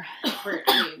underwear.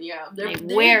 They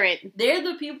wear it. They're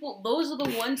the people, those are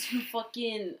the ones who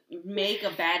fucking make a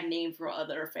bad name for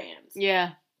other fans.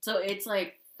 Yeah. So it's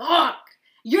like, fuck,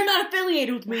 you're not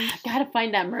affiliated with me. I gotta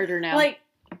find that murder now. Like,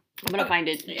 I'm gonna find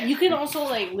it. You can also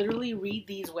like literally read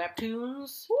these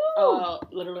webtoons,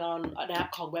 literally on an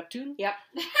app called Webtoon. Yep.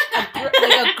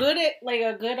 like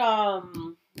a good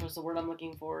what's the word I'm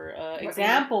looking for?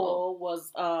 Example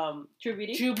was True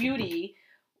Beauty. True Beauty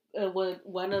was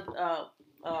one of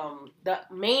the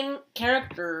main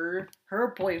character,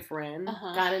 her boyfriend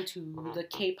got into the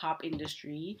K-pop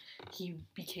industry. He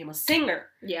became a singer.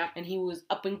 Yeah. And he was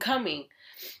up and coming.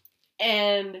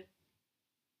 And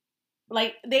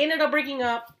like they ended up breaking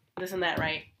up, this and that,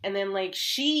 right? And then like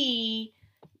she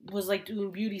was like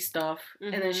doing beauty stuff,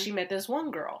 and then she met this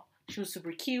one girl. She was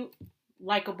super cute,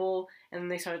 likable, and then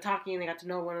they started talking and they got to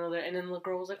know one another, and then the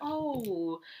girl was like,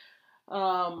 oh,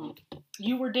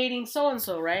 you were dating so and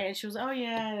so, right? And she was like, oh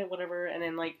yeah, whatever. And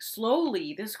then like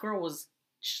slowly this girl was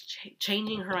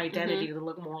changing her identity to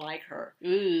look more like her.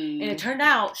 And it turned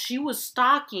out she was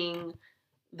stalking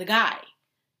the guy.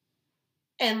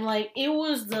 And, like, it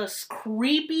was the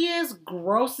creepiest,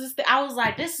 grossest thing. I was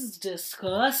like, this is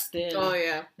disgusting. Oh,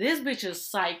 yeah. This bitch is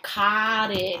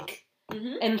psychotic.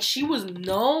 And she was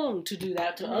known to do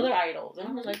that to other idols. And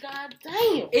I was like, God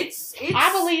damn. It's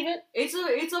I believe it.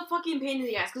 It's a fucking pain in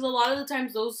the ass. Because a lot of the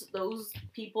times those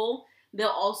people, they'll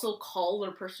also call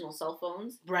their personal cell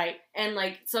phones. Right. And,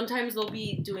 like, sometimes they'll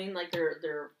be doing, like,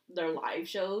 their live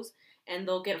shows. and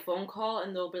they'll get a phone call,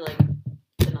 and they'll be like,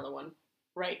 it's another one.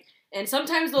 Right. And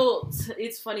sometimes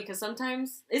it's funny, because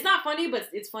sometimes, it's not funny, but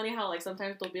it's funny how, like,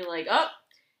 sometimes they'll be like, oh,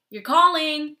 you're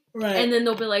calling. Right. And then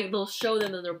they'll be like, they'll show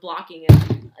them that they're blocking it.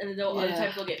 And then other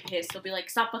times they'll get pissed. They'll be like,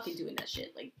 stop fucking doing that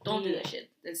shit. Like, don't do that shit.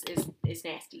 It's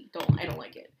nasty. I don't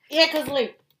like it. Yeah, because,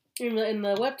 like, in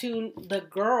the webtoon, the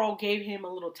girl gave him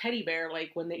a little teddy bear,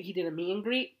 like, when he did a meet and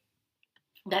greet.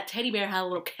 That teddy bear had a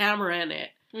little camera in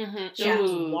it. Mm-hmm. She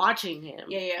was watching him.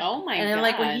 Yeah. Oh my god. And then,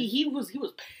 like, when he was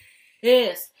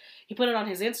pissed. He put it on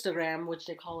his Instagram, which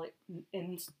they call it,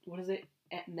 what is it?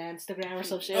 Instagram or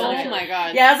some shit. Oh my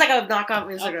god. Yeah, it's like a knockoff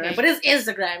Instagram, Okay. but it's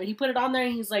Instagram. And he put it on there,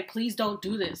 and he's like, "Please don't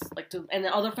do this." And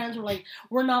the other fans were like,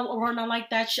 "We're not like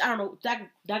that. I don't know. That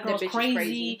girl's bitch is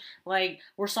crazy. Like,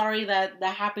 we're sorry that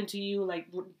happened to you. Like,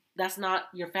 that's not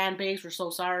your fan base. We're so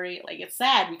sorry." Like, it's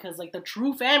sad because like the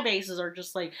true fan bases are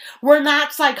just like, we're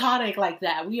not psychotic like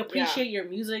that. We appreciate your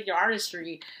music, your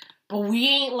artistry, but we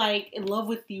ain't like in love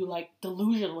with you like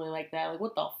delusionally like that. Like,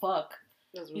 what the fuck?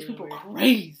 These people are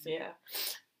crazy. Yeah.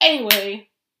 Anyway,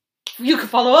 you can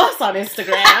follow us on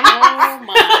Instagram. Oh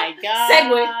my god.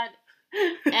 Segue.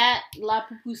 At La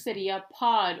Pupuseria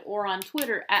Pod, or on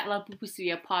Twitter at La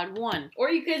Pupuseria Pod 1. Or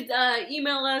you could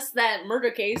email us that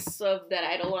murder case of that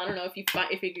idol. I don't know if you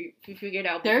figured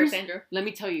out. There's, Sandra. let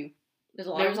me tell you, There's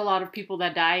a a lot of people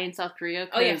that die in South Korea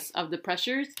because of the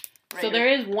pressures. Right, So there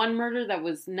is one murder that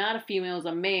was not a female, it was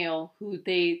a male, who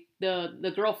the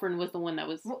girlfriend was the one that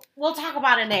was... We'll talk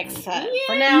about it next time. Yeah.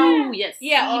 For now, Ooh, yes.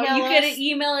 Yeah, or you email could us.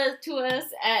 email it to us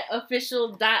at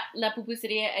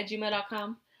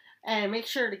official.lapupuseria@gmail.com. And make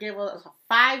sure to give us a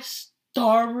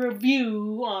 5-star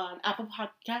review on Apple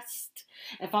Podcasts.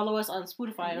 And follow us on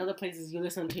Spotify and other places you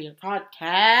listen to your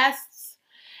podcasts.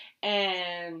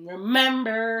 And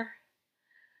remember,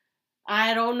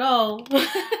 I don't know.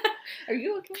 Are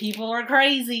you okay? People are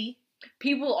crazy.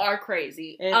 People are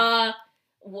crazy. And-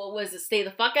 What was it? Stay the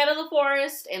fuck out of the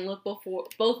forest and look both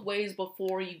ways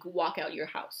before you walk out your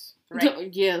house.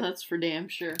 Right? Yeah, that's for damn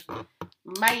sure. Bye.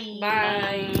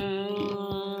 Bye. Bye.